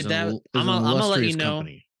Supply is I'm gonna let you know.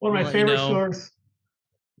 Company. One of my favorite stores.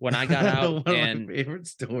 When I got out, one of my favorite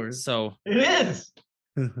stores. So it is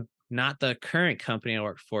not the current company I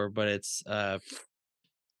work for, but it's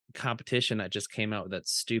competition that just came out with that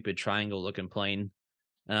stupid triangle looking plane.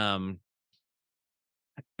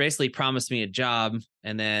 Basically promised me a job,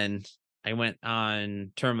 and then I went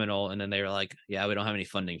on terminal, and then they were like, yeah, we don't have any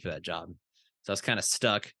funding for that job. So I was kind of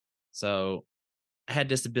stuck. So I had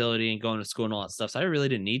disability and going to school and all that stuff. So I really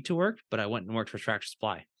didn't need to work, but I went and worked for Tractor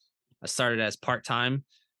Supply. I started as part-time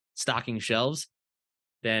stocking shelves.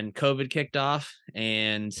 Then COVID kicked off,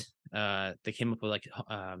 and they came up with like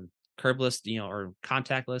curbless, or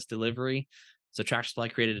contactless delivery. So Tractor Supply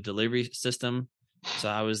created a delivery system. So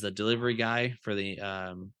I was the delivery guy for the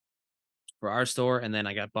for our store, and then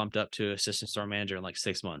I got bumped up to assistant store manager in like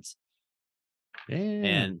 6 months. Damn.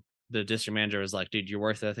 And the district manager was like, dude, your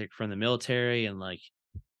work ethic from the military and like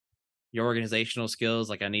your organizational skills.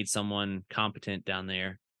 Like I need someone competent down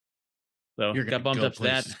there. So You're got gonna bumped go up to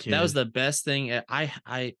that. places, That was kid. the best thing. A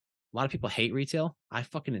lot of people hate retail. I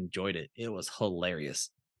fucking enjoyed it. It was hilarious.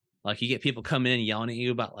 Like you get people coming in yelling at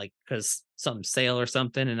you about like because some sale or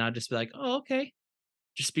something, and I'd just be like, oh, okay.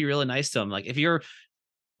 Just be really nice to them. Like if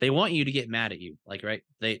they want you to get mad at you, like right.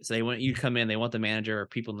 They want you to come in. They want the manager or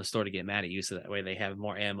people in the store to get mad at you, so that way they have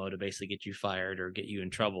more ammo to basically get you fired or get you in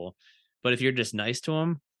trouble. But if you're just nice to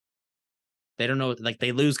them, they don't know. Like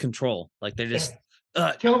they lose control. Like they're just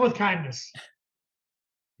kill them with kindness.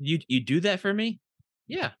 You do that for me?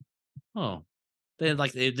 Yeah. Oh, they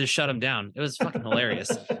just shut them down. It was fucking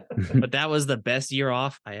hilarious. But that was the best year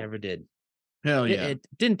off I ever did. Hell yeah. It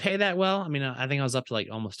didn't pay that well. I mean, I think I was up to like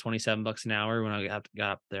almost $27 an hour when I got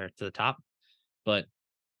up there to the top, but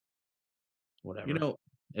whatever. You know,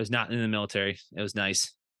 it was not in the military. It was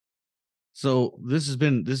nice. So this has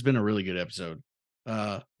been a really good episode.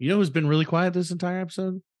 You know who's been really quiet this entire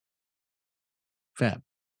episode? Fab.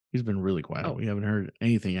 He's been really quiet. Oh. We haven't heard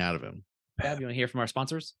anything out of him. Fab, you want to hear from our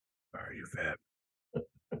sponsors? Are you Fab?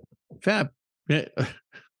 Fab.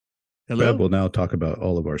 Hello. Fab will now talk about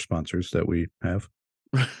all of our sponsors that we have.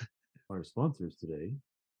 Our sponsors today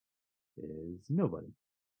is nobody.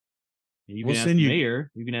 And you We'll can ask send the you-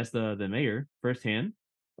 mayor. You can ask the mayor firsthand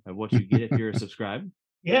of what you get if you're subscribed.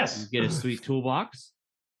 Yes. You get a sweet toolbox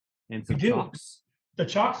and some We do. chalks. The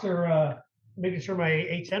chalks are making sure my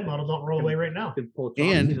A10 model don't roll away right now. You can pull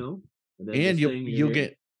And- you know, then And this thing you'll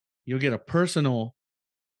here- get a personal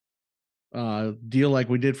deal like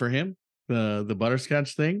we did for him, the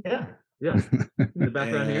butterscotch thing. Yeah. yeah in the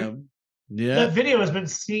background here. Yeah. That video has been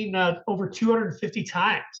seen over 250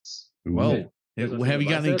 times. Whoa. Okay. There's a Have you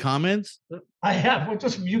got any bicep. comments? I have, well,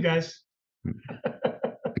 just from you guys.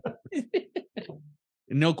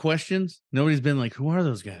 No questions? Nobody's been like, who are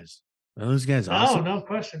those guys? Are those guys awesome? Oh, no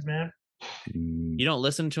questions, man. You don't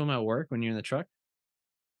listen to them at work when you're in the truck?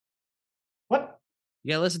 What?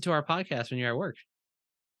 You gotta listen to our podcast when you're at work.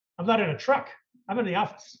 I'm not in a truck. I'm in the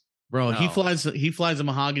office. Bro, he Oh. flies a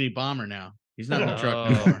mahogany bomber now. He's not in the truck Oh.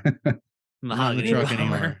 anymore. He's not in the Mahogany truck bomber.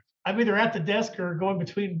 anymore. I'm either at the desk or going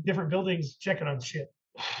between different buildings checking on shit.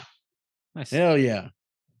 Nice. Hell yeah.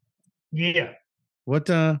 Yeah. What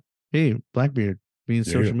hey, Blackbeard, being a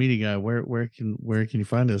Yeah. social media guy, where can you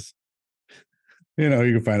find us? You know,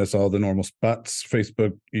 you can find us all the normal spots: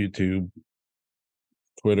 Facebook, YouTube,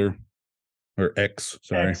 Twitter, or X,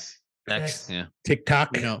 sorry, X. Next, yeah.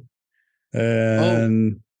 TikTok, You know,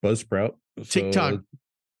 and Buzzsprout. TikTok. So,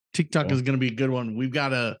 TikTok Oh. is gonna be a good one. We've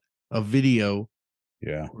got a video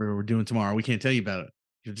yeah. where we're doing tomorrow. We can't tell you about it.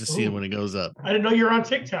 You'll just see it Ooh. when it goes up. I didn't know you were on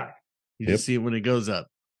TikTok. You Yep. just see it when it goes up.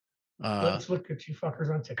 Let's look at you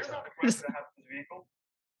fuckers on TikTok.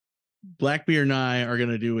 Blackbeard and I are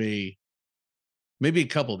gonna do maybe a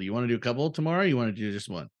couple. Do you want to do a couple tomorrow? Or you want to do just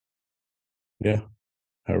one? Yeah.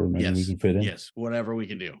 However many we Yes. can fit in. Yes, whatever we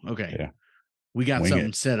can do. Okay. Yeah. We got Wing something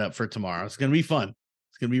it. set up for tomorrow. It's gonna be fun.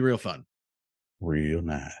 It's gonna be real fun. Real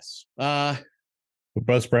nice.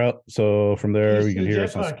 Buzzsprout. So from there, East you can of the hear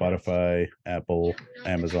Jet us on Podcast. Spotify, Apple,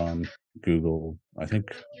 Amazon, Google. I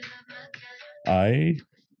think Apple,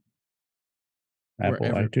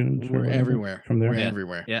 We're iTunes. We're whatever. everywhere. From there, We're Yeah.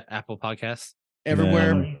 everywhere. Yeah, Apple Podcasts.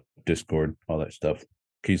 Everywhere. then- Discord, all that stuff.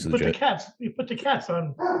 Keys to the Put the jet. cats. You put the cats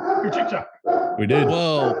on your TikTok. We did.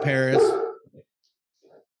 Whoa, Paris.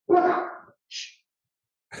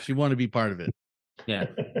 She wanted to be part of it. Yeah.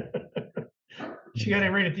 She got it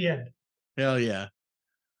right at the end. Hell yeah.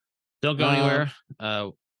 Don't go anywhere.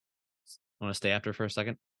 Want to stay after for a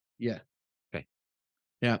second? Yeah. Okay.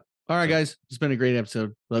 Yeah. All right, guys. It's been a great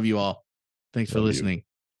episode. Love you all. Thanks for Love you. listening.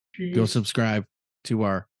 Peace. Go subscribe to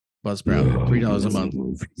our Buzzsprout. $3 a month.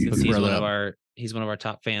 Since Hook he's brother one of up. our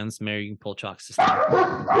top fans, Mary, you can pull chalks this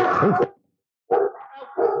time.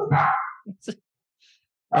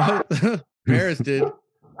 Paris did.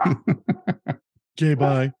 Okay,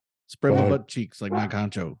 bye. Spread my Bye. butt cheeks like my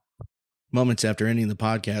concho. Moments after ending the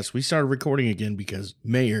podcast, we started recording again because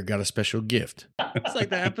Mayor got a special gift. It's like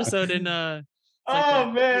the episode in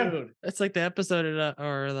Oh man. it's like the episode in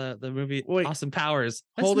or the movie Wait. Austin Powers.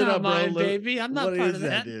 That's Hold it not up, bro. mine, Look- baby. I'm not What part is of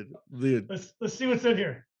that. dude? Let's see what's in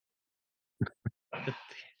here.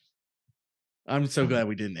 I'm so glad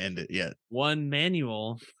we didn't end it yet. One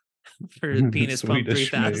manual for Penis Pump Swedish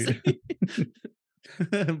 3000.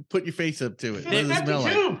 made. Put your face up to it. What It's does it empty smell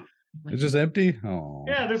like? tube. It's just empty. Oh,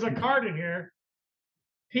 Yeah, there's a card in here.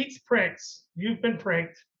 Pete's pranks. You've been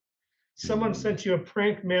pranked. Someone sent you a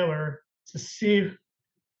prank mailer to see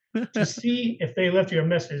if they left you a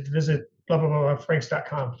message. Visit blah blah blah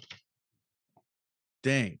franks.com.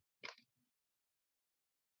 Dang.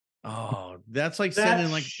 Oh, that's like That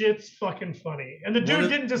sending like shit's fucking funny. And the dude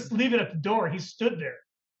didn't just leave it at the door. He stood there.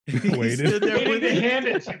 he stood there waiting with to it. hand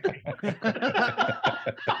it to me.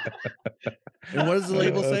 And what does the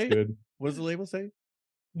label say? Good. What does the label say?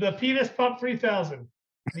 The penis pump 3000.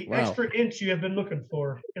 The Wow. extra inch you have been looking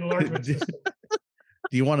for. Enlargement system.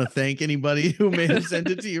 Do you want to thank anybody who may have sent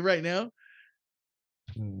it to you right now?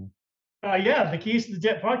 Yeah, the Keys to the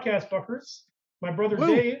Jet podcast fuckers. My brother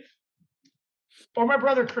Woo. Dave. Or my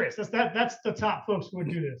brother Chris. That's the top folks who would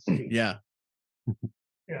do this. Yeah.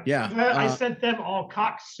 Yeah. Yeah. I sent them all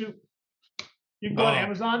cock soup. You can go on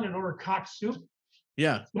Amazon and order cock soup.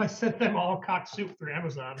 Yeah. I sent them all cock soup through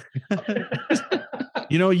Amazon.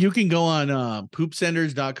 You know, you can go on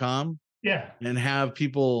poopsenders.com and have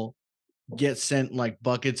people get sent like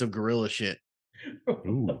buckets of gorilla shit.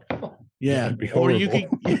 Ooh. Yeah. Be Or you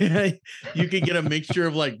horrible. you can get a mixture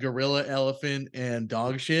of like gorilla, elephant, and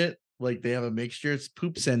dog shit. Like they have a mixture. It's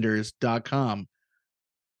poopsenders.com.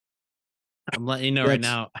 I'm letting you know right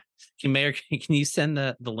now. Mayor, can you send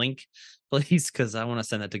the link, please? Because I want to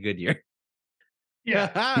send that to Goodyear.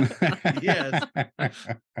 Yeah. Yes.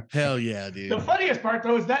 Hell yeah, dude. The funniest part,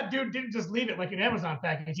 though, is that dude didn't just leave it like an Amazon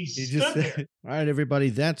package. He stood there. All right, everybody.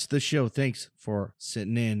 That's the show. Thanks for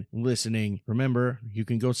sitting in, listening. Remember, you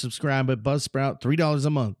can go subscribe at Buzzsprout, $3 a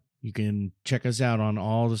month. You can check us out on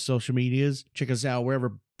all the social medias. Check us out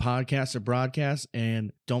wherever podcasts are broadcast.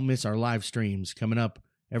 And don't miss our live streams coming up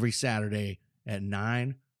every Saturday at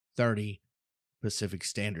 9:30 Pacific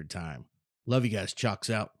Standard Time. Love you guys.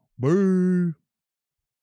 Chalks out. Bye.